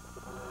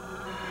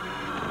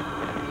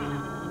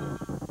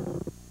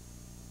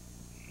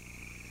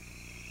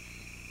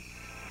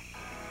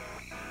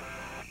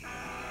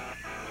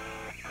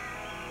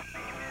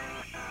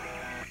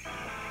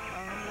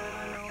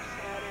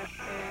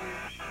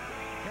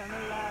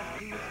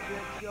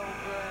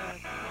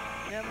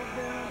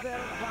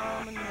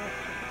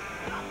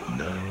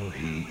 Now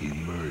he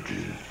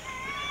emerges,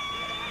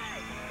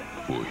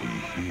 for he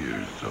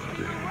hears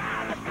something.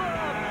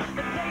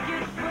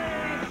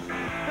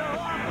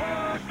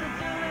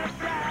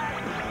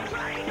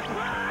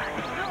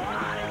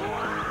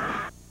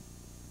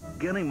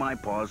 Getting my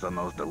paws on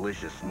those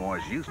delicious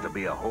s'mores used to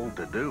be a whole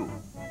to-do.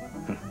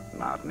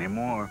 Not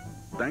anymore.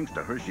 Thanks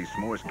to Hershey's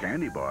S'mores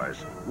candy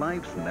bars,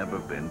 life's never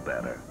been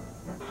better.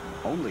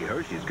 Only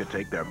Hershey's could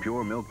take their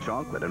pure milk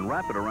chocolate and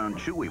wrap it around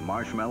chewy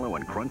marshmallow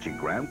and crunchy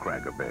graham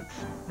cracker bits.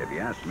 If you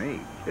ask me,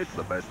 it's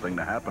the best thing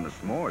to happen to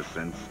s'mores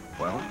since,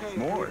 well,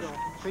 s'mores.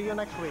 See you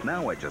next week.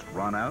 Now I just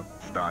run out,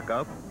 stock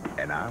up,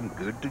 and I'm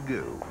good to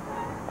go.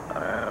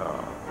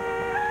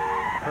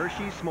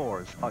 Hershey's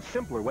S'mores, a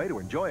simpler way to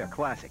enjoy a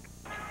classic.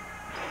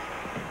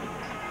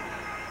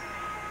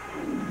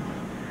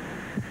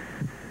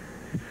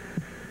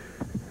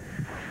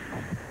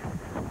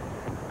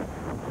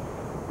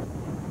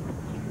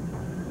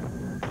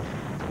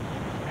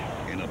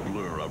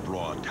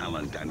 Raw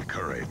talent and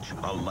courage,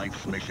 a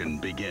life's mission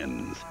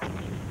begins.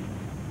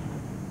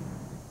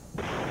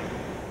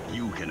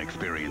 You can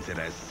experience it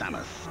as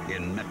Samus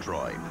in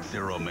Metroid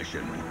Zero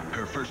Mission,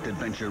 her first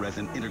adventure as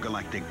an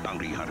intergalactic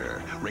bounty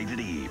hunter. Rated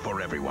E for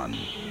everyone.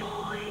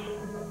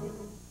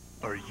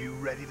 Are you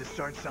ready to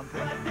start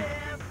something?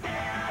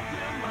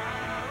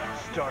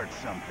 Start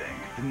Something,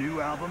 the new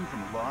album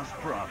from Lost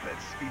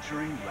Prophets,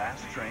 featuring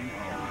Last Train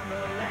Home.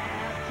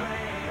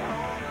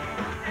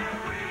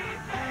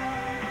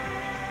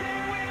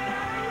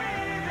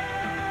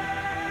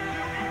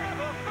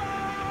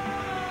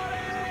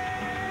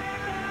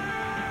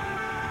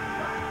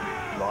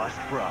 Lost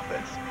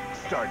Prophets.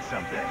 Start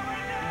Something.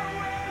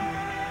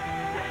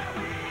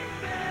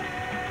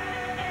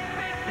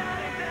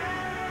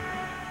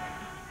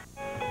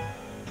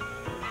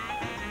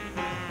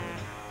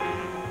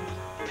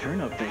 Turn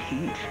up the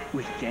heat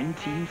with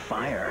Dentyne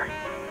Fire.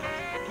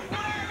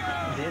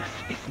 This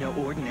is no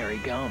ordinary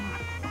gum.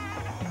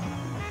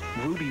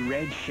 Ruby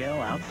red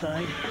shell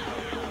outside,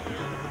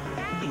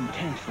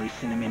 intensely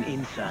cinnamon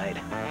inside.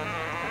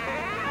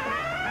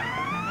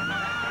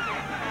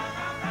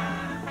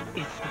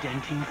 It's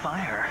Dentyne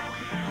Fire.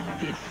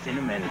 It's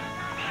cinnamon.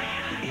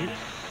 It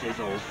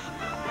sizzles.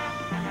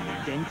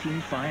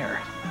 Dentyne Fire.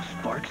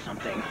 Spark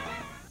something.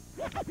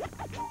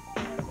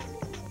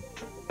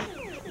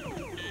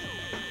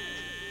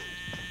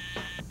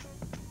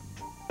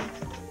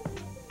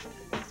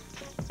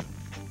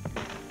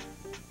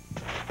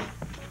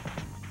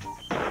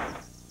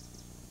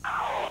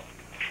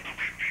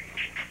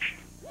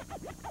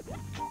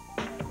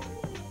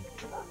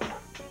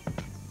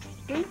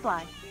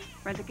 Gamefly.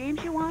 Rent the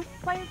games you want,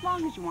 play as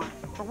long as you want,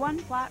 for one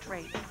flat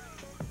rate.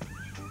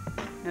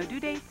 No due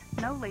dates,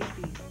 no late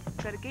fees.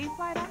 Go to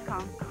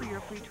Gamefly.com for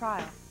your free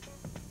trial.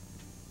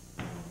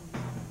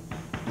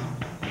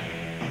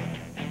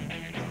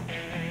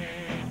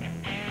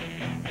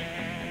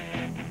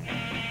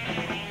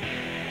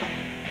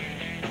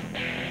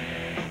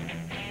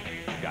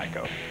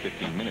 Geico.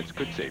 15 minutes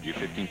could save you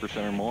 15%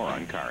 or more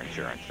on car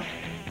insurance.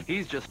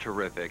 He's just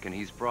terrific, and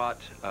he's brought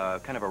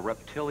kind of a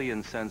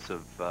reptilian sense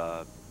of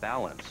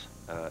balance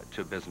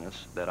to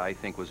business that I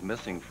think was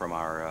missing from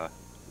our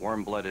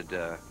warm-blooded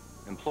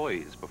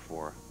employees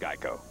before.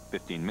 Geico.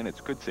 15 minutes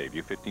could save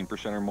you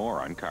 15% or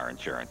more on car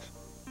insurance.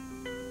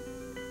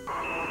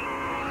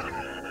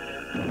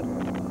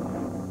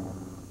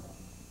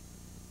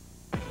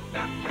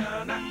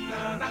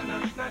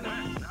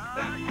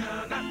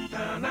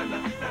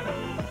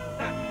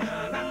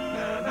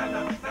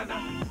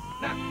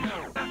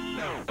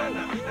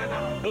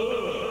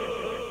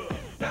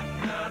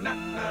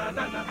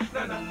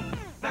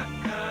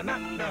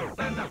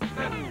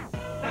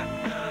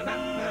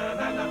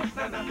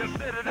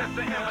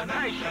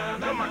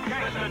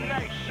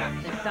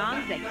 The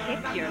songs that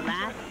kicked your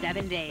last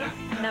 7 days.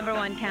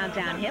 #1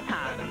 Countdown Hip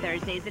Hop.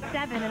 Thursdays at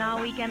 7 and all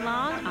weekend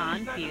long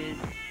on Fuse.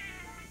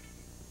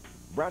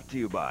 Brought to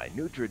you by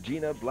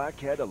Neutrogena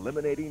Blackhead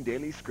Eliminating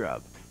Daily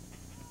Scrub.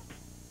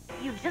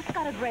 You've just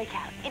got a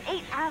breakout. In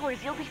 8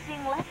 hours, you'll be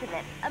seeing less of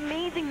it.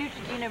 Amazing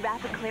Neutrogena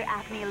Rapid Clear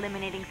Acne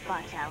Eliminating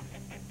Spot Gel.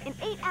 In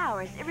 8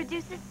 hours, it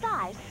reduces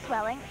size,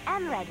 swelling,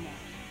 and redness.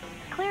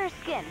 Clearer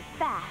skin,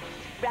 fast.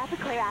 Rapid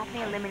Clear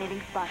Acne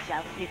Eliminating Spot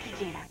Gel,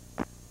 Neutrogena.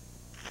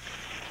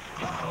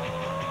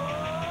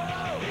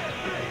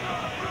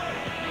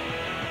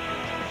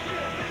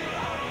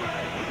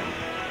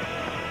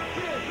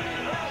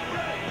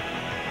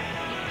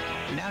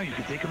 Now you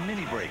can take a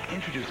mini break.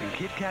 Introducing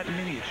Kit Kat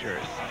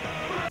Miniatures.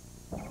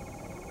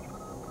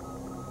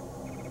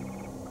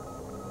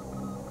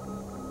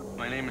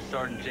 My name is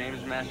Sergeant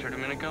James Master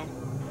Domenico,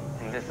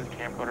 and this is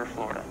Camp Butter,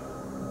 Florida.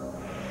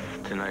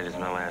 Tonight is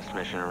my last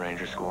mission at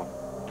Ranger School.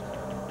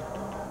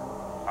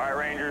 All right,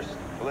 Rangers,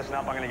 well, listen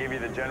up. I'm going to give you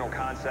the general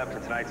concept for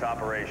tonight's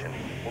operation.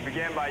 We'll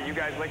begin by you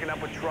guys linking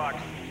up with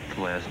trucks.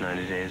 The last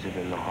 90 days have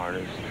been the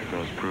hardest,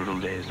 most brutal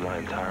days of my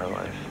entire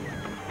life.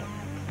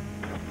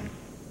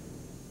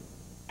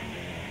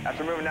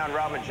 After moving down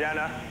Route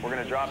Magenta, we're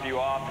going to drop you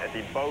off at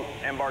the boat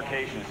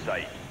embarkation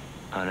site.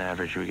 On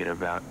average, we get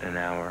about an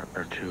hour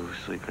or 2 of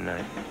sleep a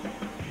night.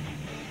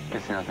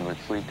 It's nothing but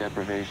sleep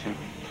deprivation,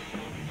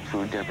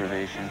 food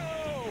deprivation,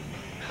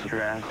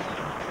 stress.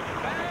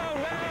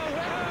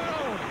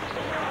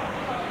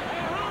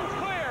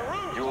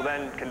 You will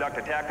then conduct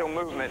a tactile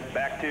movement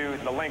back to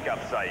the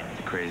link-up site.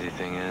 The crazy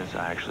thing is,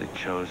 I actually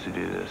chose to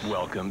do this.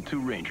 Welcome to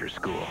Ranger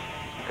School.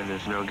 And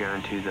there's no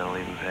guarantee that I'll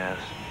even pass.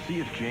 See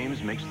if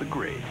James makes the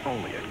grade,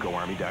 only at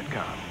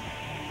GoArmy.com.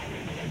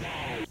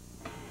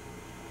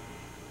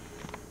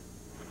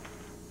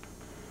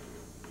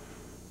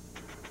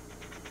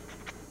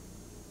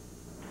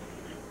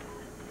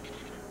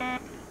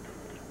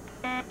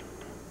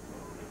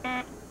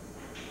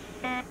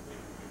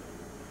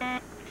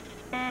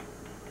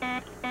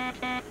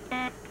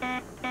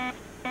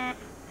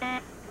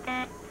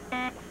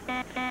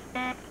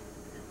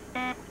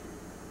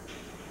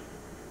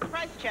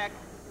 Price check.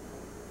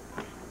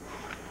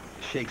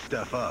 Shake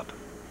stuff up.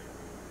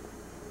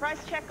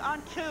 Price check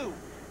on 2.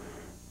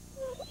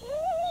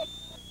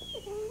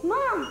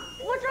 Mom,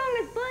 what's wrong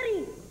with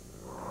Buddy?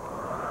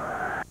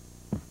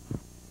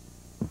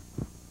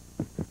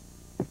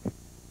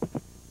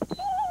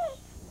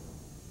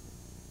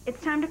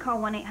 It's time to call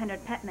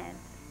 1-800-PET-MEDS.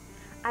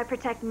 I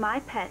protect my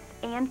pets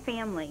and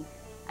family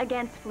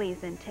against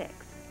fleas and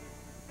ticks.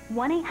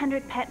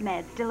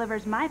 1-800-PET-MEDS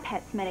delivers my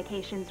pet's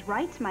medications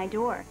right to my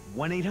door.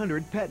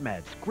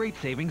 1-800-PET-MEDS. Great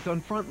savings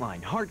on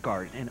Frontline,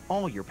 HeartGuard, and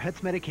all your pet's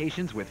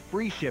medications with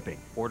free shipping.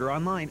 Order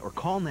online or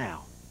call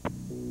now.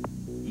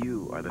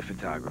 You are the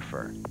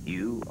photographer.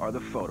 You are the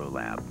Photo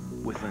Lab.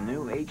 With the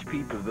new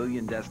HP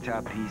Pavilion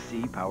desktop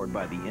PC powered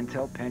by the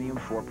Intel Pentium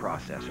 4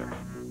 processor.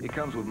 It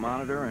comes with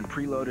monitor and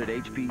preloaded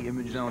HP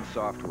ImageZone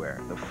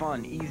software. The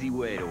fun, easy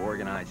way to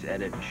organize,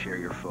 edit, and share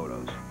your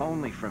photos.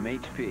 Only from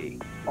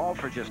HP. All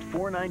for just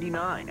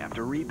 $4.99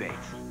 after rebates.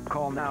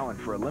 Call now and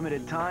for a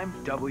limited time,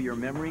 double your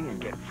memory and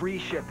get free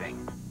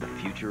shipping. The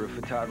future of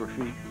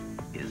photography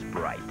is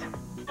bright.